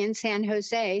in San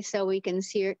Jose so we can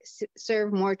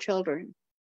serve more children.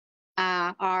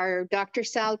 Our Dr.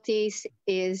 Saltis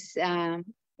is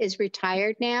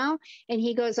retired now, and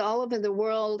he goes all over the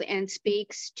world and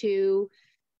speaks to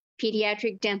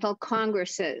pediatric dental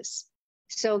congresses.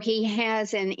 So he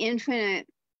has an infinite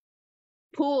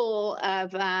pool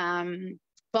of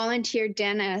volunteer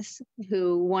dentists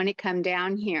who want to come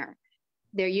down here.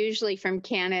 They're usually from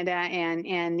Canada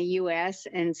and the US,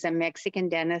 and some Mexican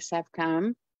dentists have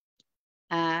come.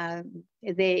 For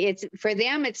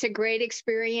them, it's a great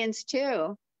experience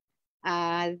too.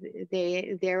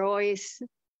 They're always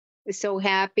so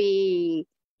happy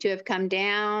to have come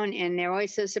down, and they're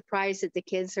always so surprised that the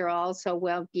kids are all so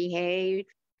well behaved.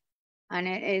 And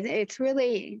it's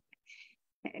really,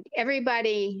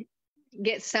 everybody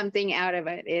gets something out of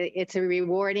it. It's a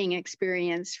rewarding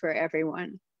experience for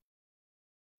everyone.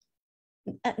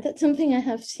 That's something I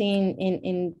have seen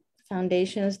in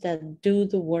foundations that do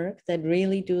the work, that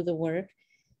really do the work.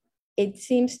 It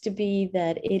seems to be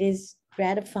that it is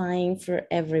gratifying for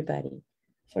everybody,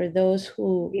 for those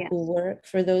who work,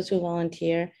 for those who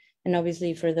volunteer, and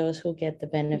obviously for those who get the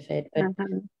benefit.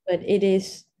 But it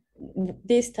is,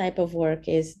 this type of work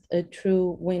is a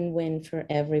true win-win for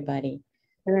everybody.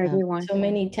 For everyone. So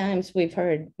many times we've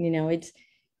heard, it's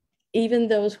even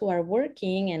those who are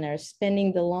working and are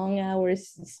spending the long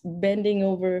hours bending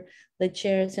over the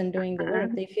chairs and doing the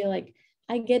work, they feel like,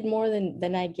 I get more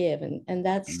than I give. And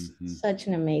that's such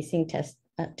an amazing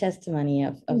testimony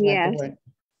of what the work.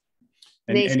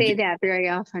 They say that very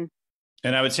often.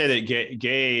 And I would say that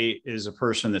Gay is a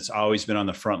person that's always been on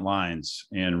the front lines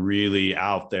and really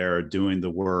out there doing the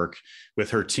work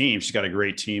with her team. She's got a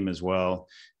great team as well.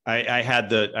 I had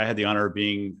the honor of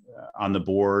being on the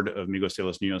board of Amigos de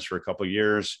los Niños for a couple of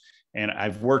years, and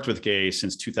I've worked with Gay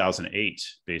since 2008,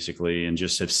 basically, and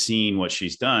just have seen what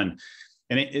she's done.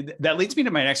 And that leads me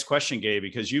to my next question, Gay,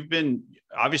 because you've been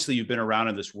around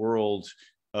in this world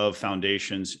of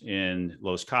foundations in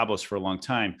Los Cabos for a long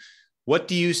time. What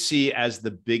do you see as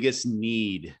the biggest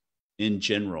need in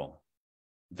general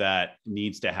that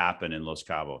needs to happen in Los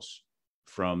Cabos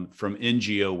from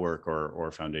NGO work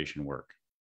or foundation work?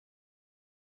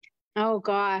 Oh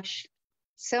gosh,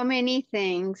 so many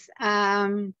things.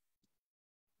 Well,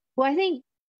 I think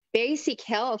basic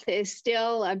health is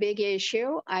still a big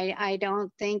issue. I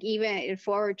don't think, even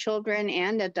for children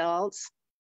and adults,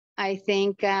 I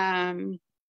think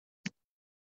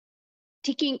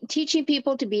teaching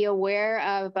people to be aware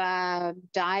of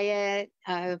diet.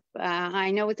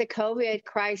 I know with the COVID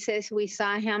crisis, we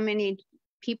saw how many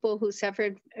people who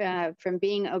suffered from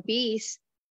being obese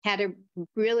had a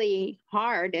really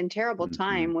hard and terrible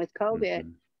time with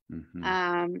COVID.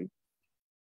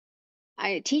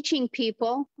 Teaching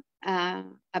people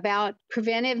about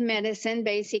preventive medicine,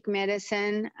 basic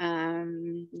medicine,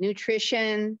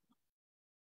 nutrition.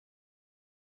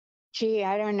 Gee,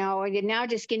 I don't know. Now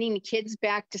just getting the kids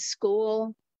back to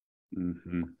school.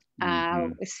 I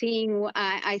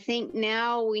think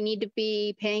now we need to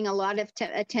be paying a lot of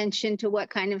attention to what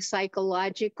kind of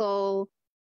psychological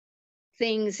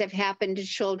things have happened to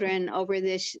children over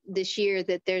this year,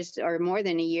 that there's, or more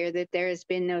than a year, that there has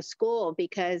been no school,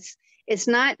 because it's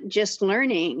not just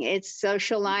learning, it's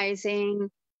socializing,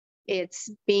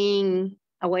 it's being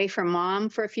away from mom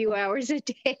for a few hours a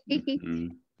day.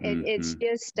 It's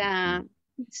just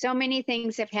so many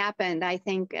things have happened. I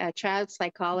think child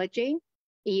psychology,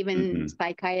 even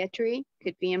psychiatry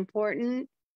could be important.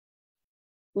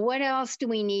 What else do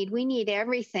we need? We need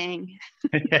everything.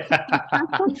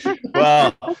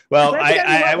 well,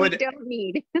 I would don't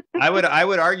need. I would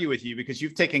argue with you, because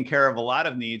you've taken care of a lot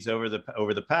of needs over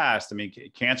the past. I mean,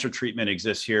 cancer treatment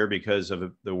exists here because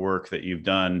of the work that you've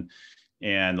done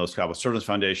and Los Cabos Children's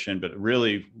Foundation, but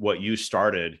really what you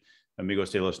started,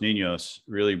 Amigos de los Niños,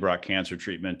 really brought cancer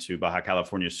treatment to Baja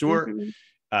California Sur.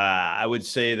 I would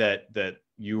say that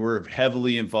you were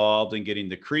heavily involved in getting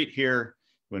the CREAT here.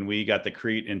 When we got the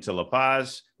CREAT into La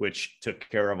Paz, which took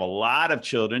care of a lot of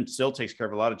children, still takes care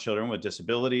of a lot of children with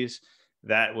disabilities.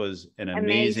 That was an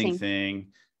amazing thing.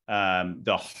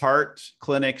 The heart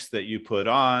clinics that you put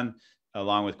on,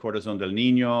 along with Corazón del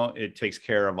Niño, it takes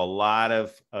care of a lot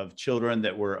of children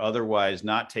that were otherwise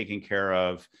not taken care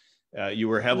of. You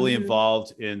were heavily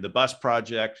involved in the bus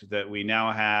project that we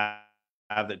now have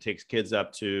that takes kids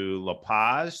up to La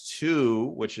Paz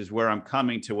too, which is where I'm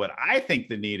coming to what I think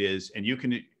the need is. And you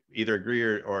can either agree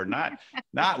or not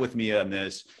with me on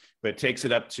this, but takes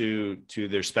it up to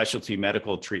their specialty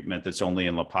medical treatment that's only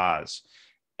in La Paz.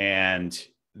 And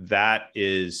that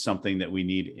is something that we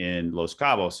need in Los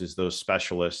Cabos, is those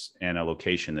specialists and a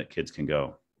location that kids can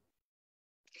go.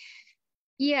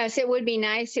 Yes, it would be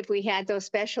nice if we had those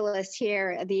specialists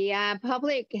here. The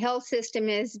public health system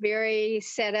is very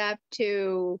set up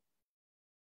to,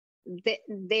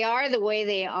 they are the way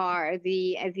they are.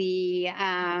 The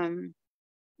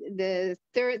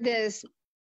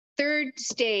third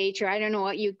stage, or I don't know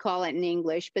what you call it in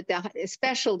English, but the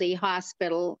specialty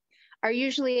hospital are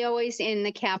usually always in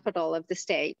the capital of the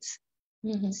states.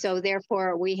 So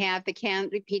therefore we have the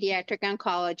pediatric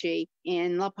oncology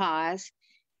in La Paz.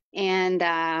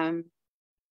 And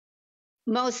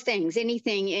most things,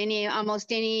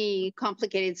 almost any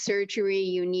complicated surgery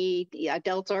you need,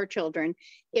 adults or children,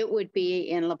 it would be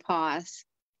in La Paz.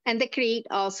 And the CREAT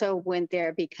also went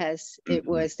there because it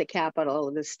was the capital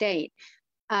of the state.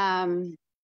 I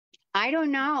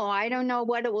don't know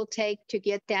what it will take to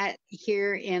get that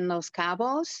here in Los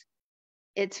Cabos.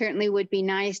 It certainly would be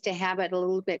nice to have it a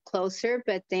little bit closer,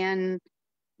 but then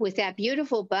with that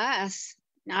beautiful bus,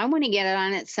 I want to get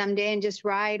on it someday and just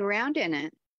ride around in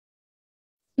it.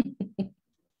 It's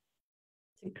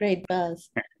a great bus.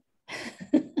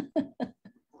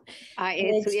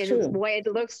 It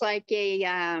looks like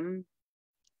a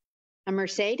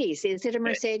Mercedes. Is it a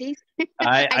Mercedes?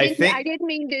 I didn't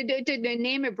mean to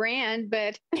name a brand,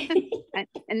 but a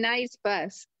nice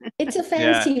bus. It's a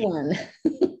fancy one.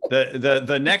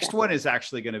 The next one is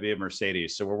actually going to be a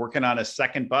Mercedes. So we're working on a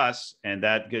second bus, and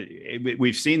that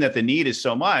we've seen that the need is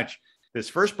so much. This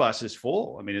first bus is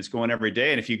full. I mean, it's going every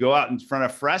day. And if you go out in front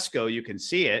of Fresco, you can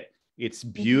see it. It's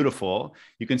beautiful.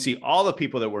 You can see all the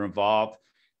people that were involved.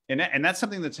 And that's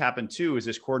something that's happened too, is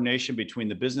this coordination between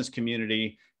the business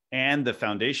community and the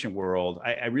foundation world.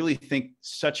 I really think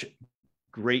such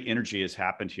great energy has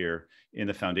happened here in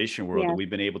the foundation world that we've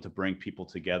been able to bring people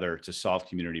together to solve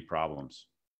community problems.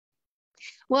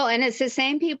 Well, and it's the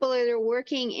same people that are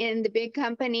working in the big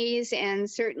companies, and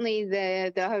certainly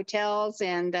the hotels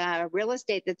and real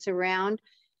estate that's around.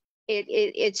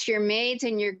 It's your maids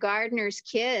and your gardeners'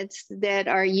 kids that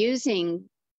are using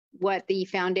what the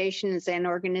foundations and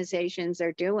organizations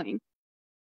are doing.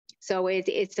 So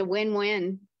it's a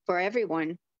win-win for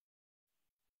everyone.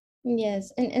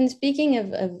 Yes, and speaking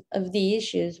of the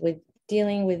issues with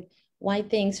dealing with why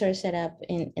things are set up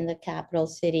in the capital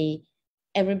city,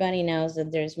 everybody knows that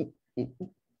there's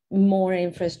more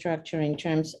infrastructure in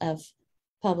terms of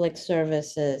public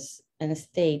services and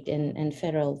state and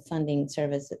federal funded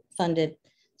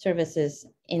services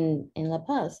in La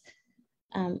Paz.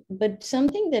 But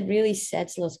something that really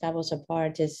sets Los Cabos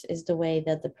apart is the way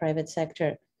that the private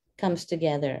sector comes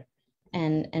together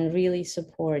and really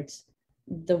supports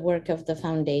the work of the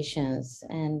foundations.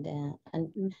 And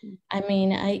I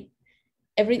mean,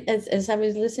 as I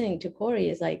was listening to Korey,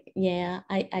 it's like, yeah,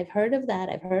 I've heard of that.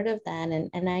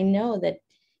 And I know that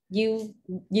you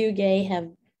Gay have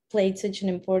played such an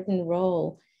important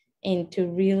role into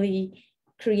really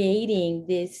creating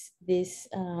this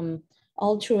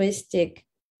altruistic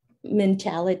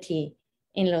mentality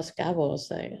in Los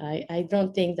Cabos. I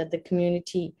don't think that the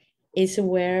community is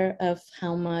aware of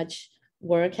how much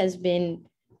work has been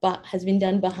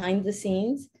done behind the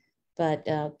scenes. But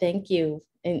thank you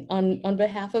on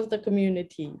behalf of the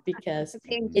community, because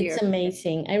it's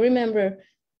amazing. I remember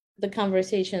the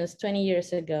conversations 20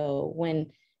 years ago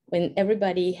when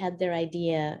everybody had their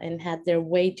idea and had their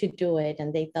way to do it,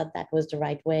 and they thought that was the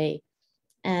right way.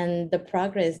 And the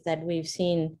progress that we've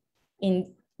seen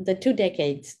in the 2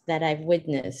 decades that I've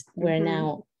witnessed, where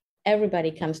now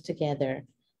everybody comes together.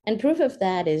 And proof of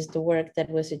that is the work that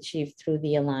was achieved through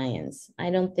the Alliance. I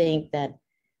don't think that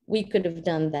we could have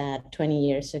done that 20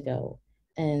 years ago.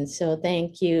 And so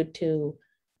thank you to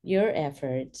your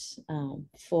efforts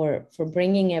for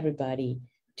bringing everybody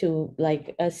to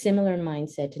like a similar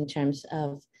mindset in terms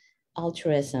of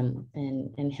altruism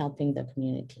and helping the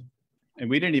community. And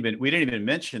we didn't even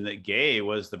mention that Gay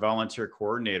was the volunteer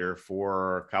coordinator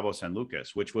for Cabo San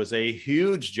Lucas, which was a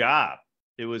huge job.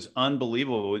 It was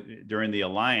unbelievable during the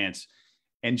Alliance.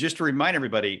 And just to remind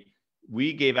everybody,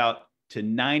 we gave out to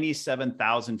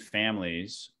 97,000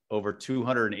 families over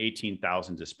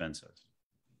 218,000 dispensas.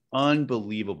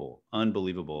 Unbelievable.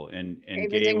 And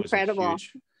Gay was incredible.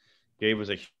 Gay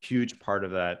was a huge part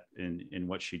of that in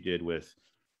what she did with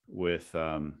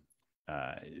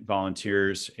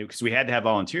volunteers, because we had to have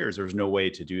volunteers. There was no way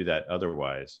to do that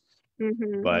otherwise.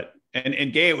 But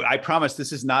and Gay, I promise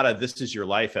this is not a "This Is Your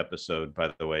Life" episode,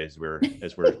 by the way, as we're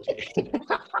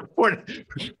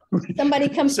somebody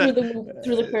comes through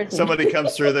the curtain. Somebody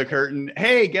comes through the curtain.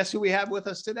 Hey, guess who we have with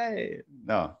us today?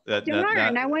 No,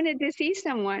 darn, I wanted to see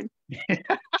someone.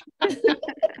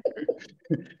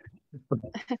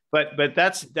 but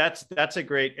that's a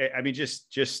great. I mean, just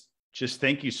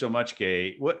thank you so much,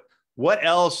 Gay. What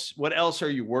else are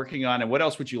you working on, and what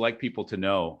else would you like people to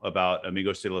know about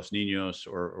Amigos de los Niños,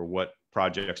 or what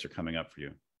projects are coming up for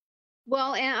you?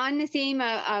 Well, and on the theme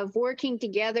of working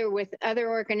together with other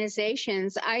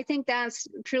organizations, I think that's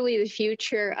truly the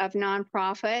future of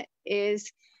nonprofit,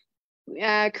 is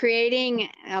creating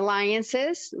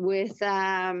alliances with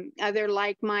other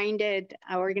like-minded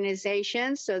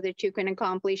organizations so that you can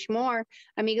accomplish more.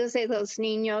 Amigos de los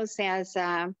Niños has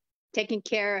taking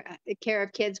care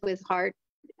of kids with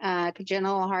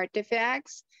congenital heart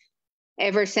defects.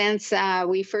 Ever since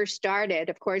we first started,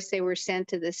 of course, they were sent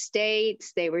to the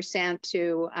States, they were sent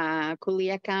to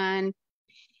Culiacan.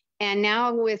 And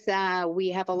now we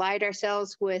have allied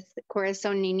ourselves with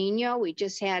Corazón y Niño. We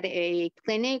just had a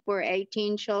clinic where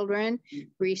 18 children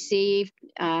received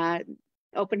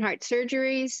open heart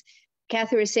surgeries,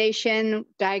 catheterization,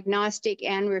 diagnostic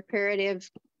and reparative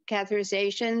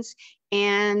catheterizations,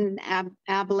 and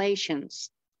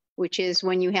ablations, which is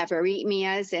when you have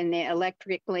arrhythmias and they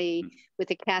electrically, with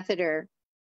a catheter,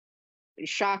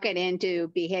 shock it into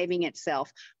behaving itself,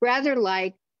 rather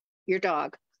like your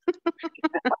dog.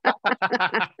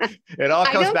 It all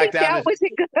comes back down.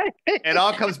 It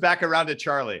all comes back around to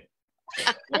Charlie.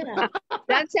 Yeah.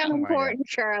 That's how important,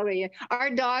 Charlie.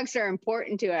 Our dogs are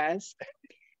important to us.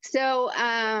 So,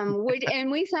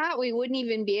 and we thought we wouldn't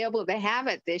even be able to have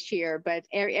it this year, but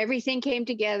everything came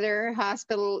together.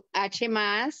 Hospital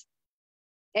HMAS,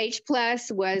 H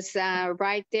Plus was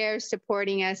right there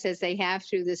supporting us as they have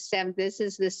through the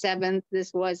seventh.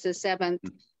 This was the seventh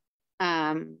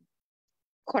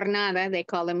jornada, they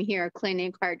call them here,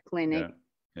 heart clinic.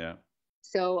 Yeah.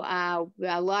 So a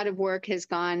lot of work has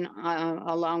gone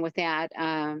along with that.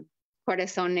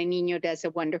 Corazón y Niño does a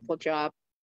wonderful job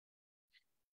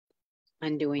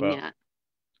on doing that.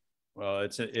 Well,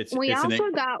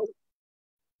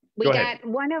 we got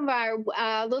one of our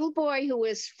little boy who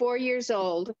was 4 years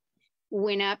old,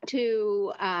 went up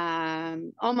to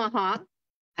Omaha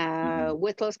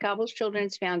with Los Cabos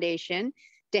Children's Foundation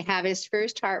to have his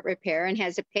first heart repair, and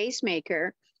has a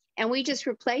pacemaker. And we just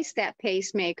replaced that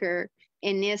pacemaker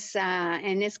in this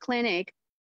clinic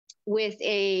with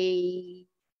a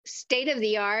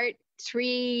state-of-the-art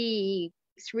three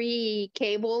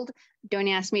cabled, don't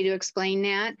ask me to explain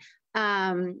that,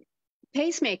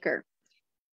 pacemaker.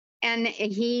 And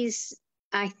he's,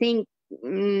 I think,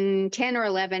 10 or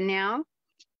 11 now.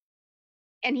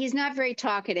 and he's not very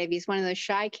talkative. He's one of those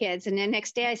shy kids. And the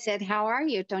next day I said, "How are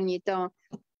you, Toñito?"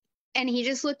 And he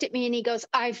just looked at me and he goes,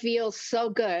 "I feel so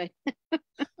good."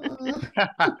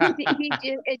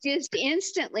 It just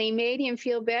instantly made him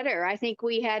feel better. I think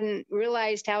we hadn't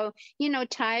realized how,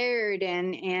 tired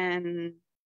and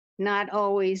not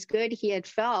always good he had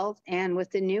felt. And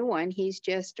with the new one, he's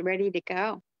just ready to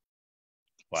go.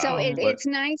 Wow. So it's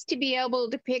nice to be able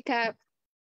to pick up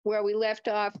where we left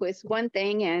off with one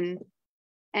thing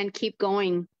and keep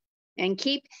going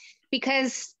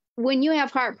because when you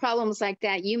have heart problems like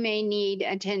that, you may need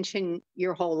attention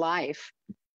your whole life.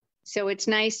 So it's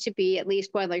nice to be, at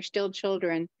least while they're still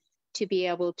children, to be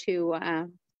able to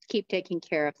keep taking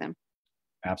care of them.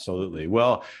 Absolutely.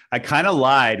 Well, I kind of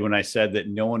lied when I said that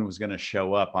no one was going to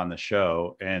show up on the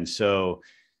show. And so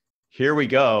here we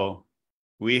go.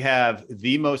 We have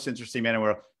the most interesting man in the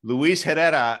world. Luis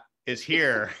Herrera is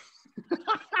here.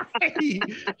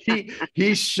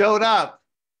 he showed up.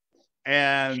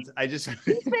 And I just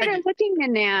he's better looking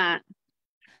than that.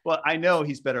 Well, I know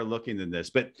he's better looking than this,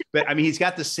 but I mean, he's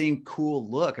got the same cool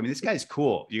look. I mean, this guy's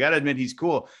cool. You got to admit he's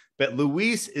cool. But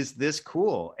Luis is this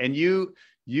cool, and you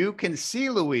can see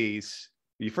Luis.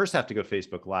 You first have to go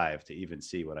Facebook Live to even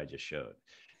see what I just showed.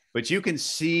 But you can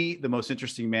see the most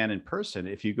interesting man in person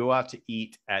if you go out to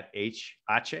eat at H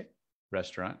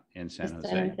restaurant in San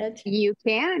Jose. You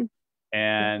can.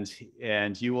 And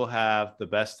you will have the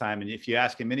best time. And if you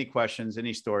ask him any questions,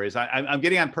 any stories, I'm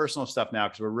getting on personal stuff now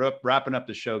because we're wrapping up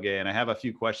the show, Gay, and I have a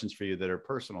few questions for you that are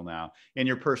personal now in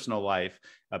your personal life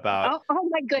about. Oh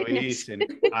my goodness. And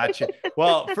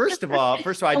well, first of all,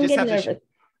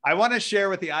 I want to share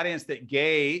with the audience that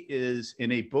Gay is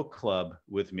in a book club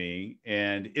with me,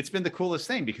 and it's been the coolest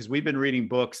thing because we've been reading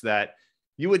books that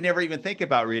you would never even think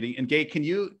about reading. And Gay, can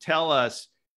you tell us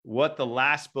what the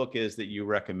last book is that you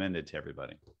recommended to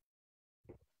everybody?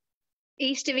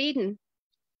 East of Eden.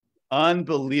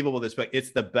 Unbelievable, this book. It's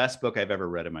the best book I've ever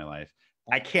read in my life.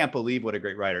 I can't believe what a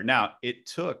great writer. Now,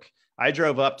 I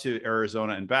drove up to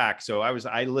Arizona and back, so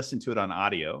I listened to it on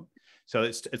audio. So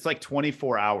it's like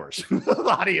 24 hours of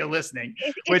audio listening.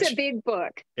 It's a big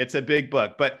book. It's a big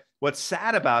book. But what's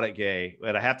sad about it, Gay,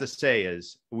 what I have to say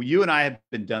is you and I have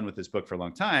been done with this book for a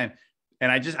long time.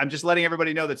 And I'm just letting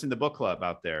everybody know that's in the book club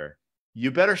out there.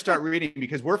 You better start reading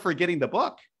because we're forgetting the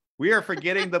book. We are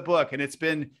forgetting the book, and it's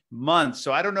been months.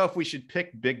 So I don't know if we should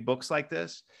pick big books like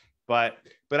this, but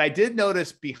I did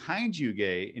notice behind you,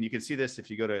 Gay, and you can see this if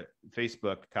you go to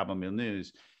Facebook, Cabomil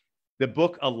News, the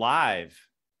book Alive.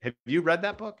 Have you read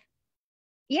that book?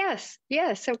 Yes,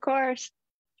 of course.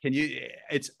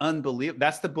 It's unbelievable.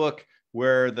 That's the book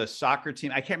where the soccer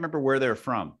team, I can't remember where they're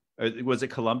from. Was it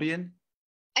Colombian?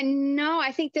 No,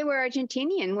 I think they were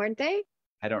Argentinian, weren't they?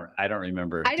 I don't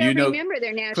remember. I don't remember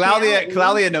their nationality.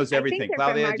 Claudia knows everything.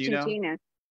 Claudia, do you know?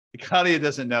 Claudia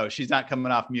doesn't know. She's not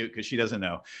coming off mute because she doesn't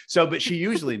know. So, but she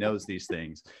usually knows these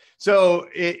things. So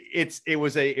it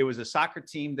was a soccer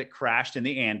team that crashed in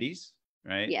the Andes,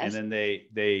 right? Yes. And then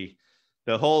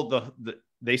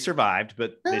they survived,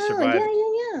 but they survived.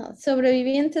 Yeah.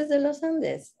 Sobrevivientes de los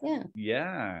Andes. Yeah.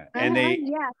 Yeah. And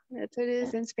that's what it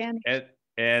is in Spanish.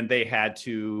 And they had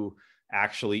to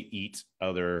actually eat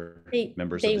other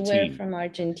members of the team. They were from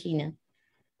Argentina.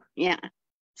 Yeah.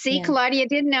 See, yeah. Claudia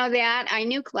didn't know that. I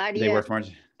knew Claudia. They were from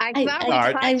Argentina. I thought we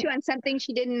caught you on something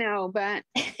she didn't know, but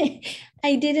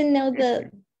I didn't know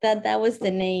that was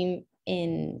the name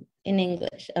in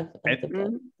English of the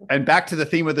book. And back to the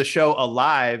theme of the show,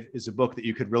 Alive is a book that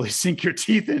you could really sink your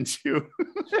teeth into.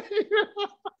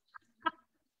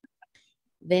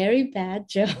 Very bad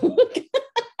joke.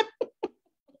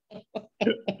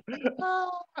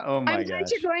 Oh my gosh. I'm glad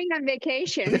you're going on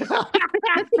vacation.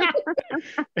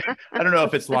 I don't know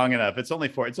if it's long enough. It's only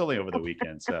over the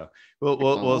weekend, so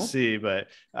we'll see. But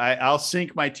I'll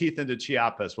sink my teeth into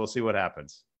Chiapas. We'll see what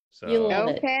happens. So you love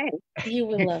it. You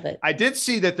will love it. I did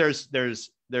see that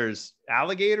there's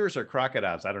alligators or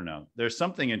crocodiles. I don't know. There's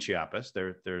something in Chiapas.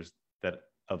 There's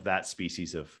that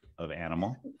species of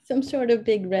animal. Some sort of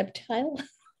big reptile.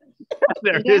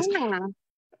 There is.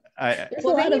 They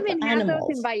even have those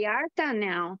in Vallarta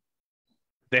now.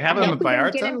 They have them in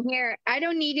Vallarta? Get them here. I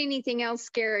don't need anything else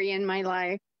scary in my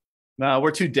life. No,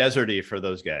 we're too deserty for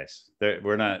those guys.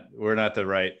 We're not the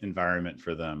right environment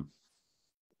for them.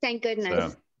 Thank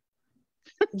goodness.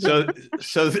 So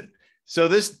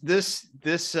this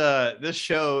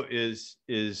show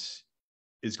is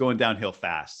going downhill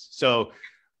fast. So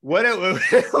what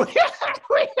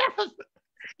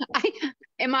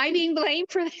am I being blamed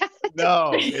for that?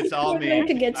 No, it's all me.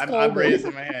 I'm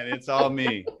raising my hand. It's all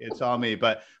me. It's all me.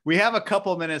 But we have a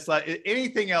couple minutes left.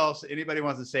 Anything else anybody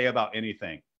wants to say about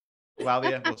anything?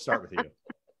 Claudia, we'll start with you.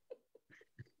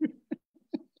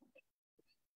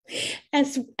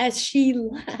 as she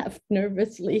laughed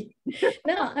nervously.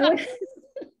 No, I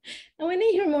want to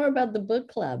hear more about the book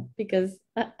club because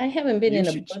I haven't been in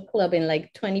a book club in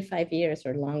like 25 years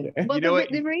or longer. Well,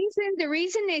 the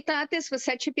reason they thought this was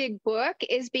such a big book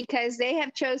is because they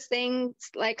have chose things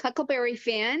like Huckleberry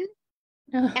Finn.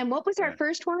 Oh. And what was our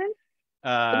first one? It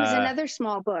was another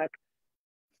small book.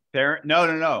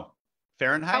 No.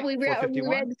 Fahrenheit? Oh, we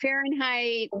read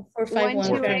Fahrenheit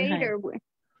 451 Fahrenheit.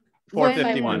 Or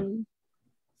 451.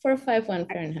 451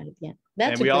 Fahrenheit, yeah.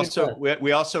 That's and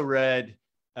we also read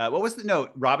what was the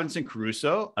note? Robinson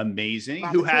Crusoe, amazing.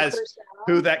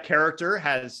 Who that character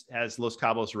has Los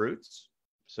Cabos roots.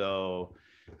 So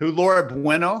who Laura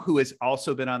Bueno, who has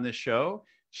also been on this show,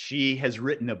 she has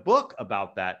written a book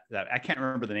about that I can't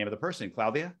remember the name of the person.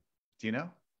 Claudia, do you know?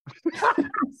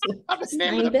 What's the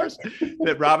name of the person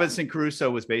that Robinson Crusoe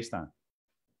was based on?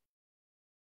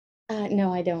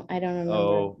 No, I don't remember.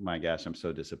 Oh my gosh, I'm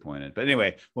so disappointed. But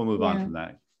anyway, we'll move on from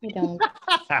that. I don't.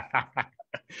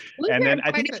 And then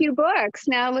quite a few books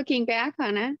now looking back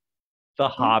on it. The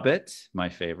Hobbit, my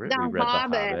favorite. We read The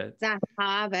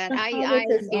Hobbit. I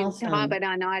did The Hobbit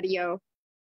on audio.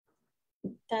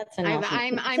 That's an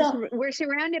awesome. We're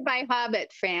surrounded by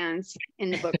Hobbit fans in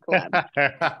the book club.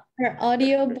 Are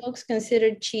audio books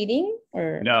considered cheating,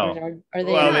 or no? Or are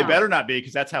they? Well, they better not be,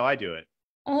 because that's how I do it.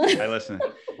 I listen,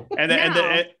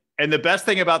 and the best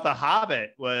thing about The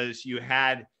Hobbit was you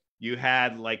had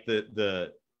like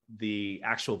the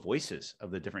actual voices of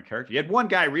the different characters. You had one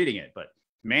guy reading it, but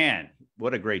man,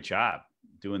 what a great job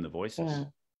doing the voices. Yeah.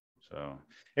 So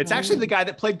it's actually the guy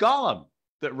that played Gollum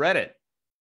that read it.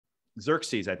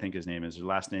 Xerxes, I think his name is. His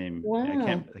last name. Wow.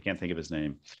 I can't think of his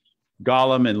name.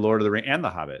 Gollum and Lord of the Rings and The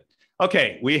Hobbit.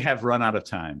 Okay, we have run out of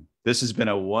time. This has been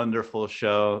a wonderful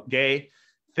show. Gay,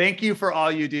 thank you for all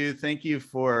you do. Thank you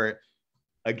for,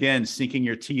 again, sinking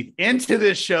your teeth into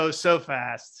this show so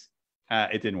fast.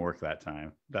 It didn't work that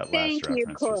time. That last reference. Thank you,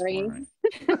 Korey.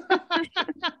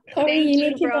 Korey, you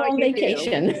need to go on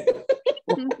vacation.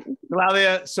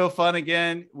 Claudia, so fun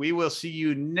again. We will see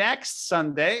you next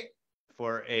Sunday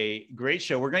for a great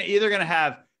show. We're either going to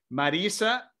have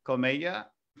Marisa Comella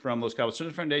from Los Cabos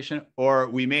Children's Foundation, or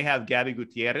we may have Gabby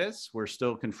Gutierrez. We're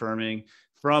still confirming,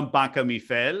 from Banca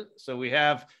Mifel. So we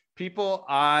have people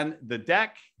on the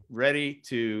deck ready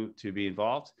to be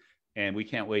involved, and we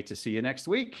can't wait to see you next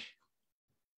week.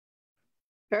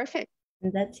 Perfect.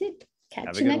 And that's it.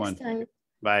 Catch you next time.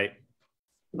 Bye.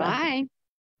 Bye.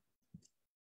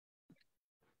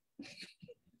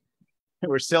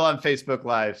 We're still on Facebook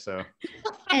Live, so.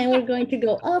 And we're going to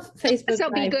go off Facebook Live. This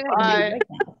will be good. Bye.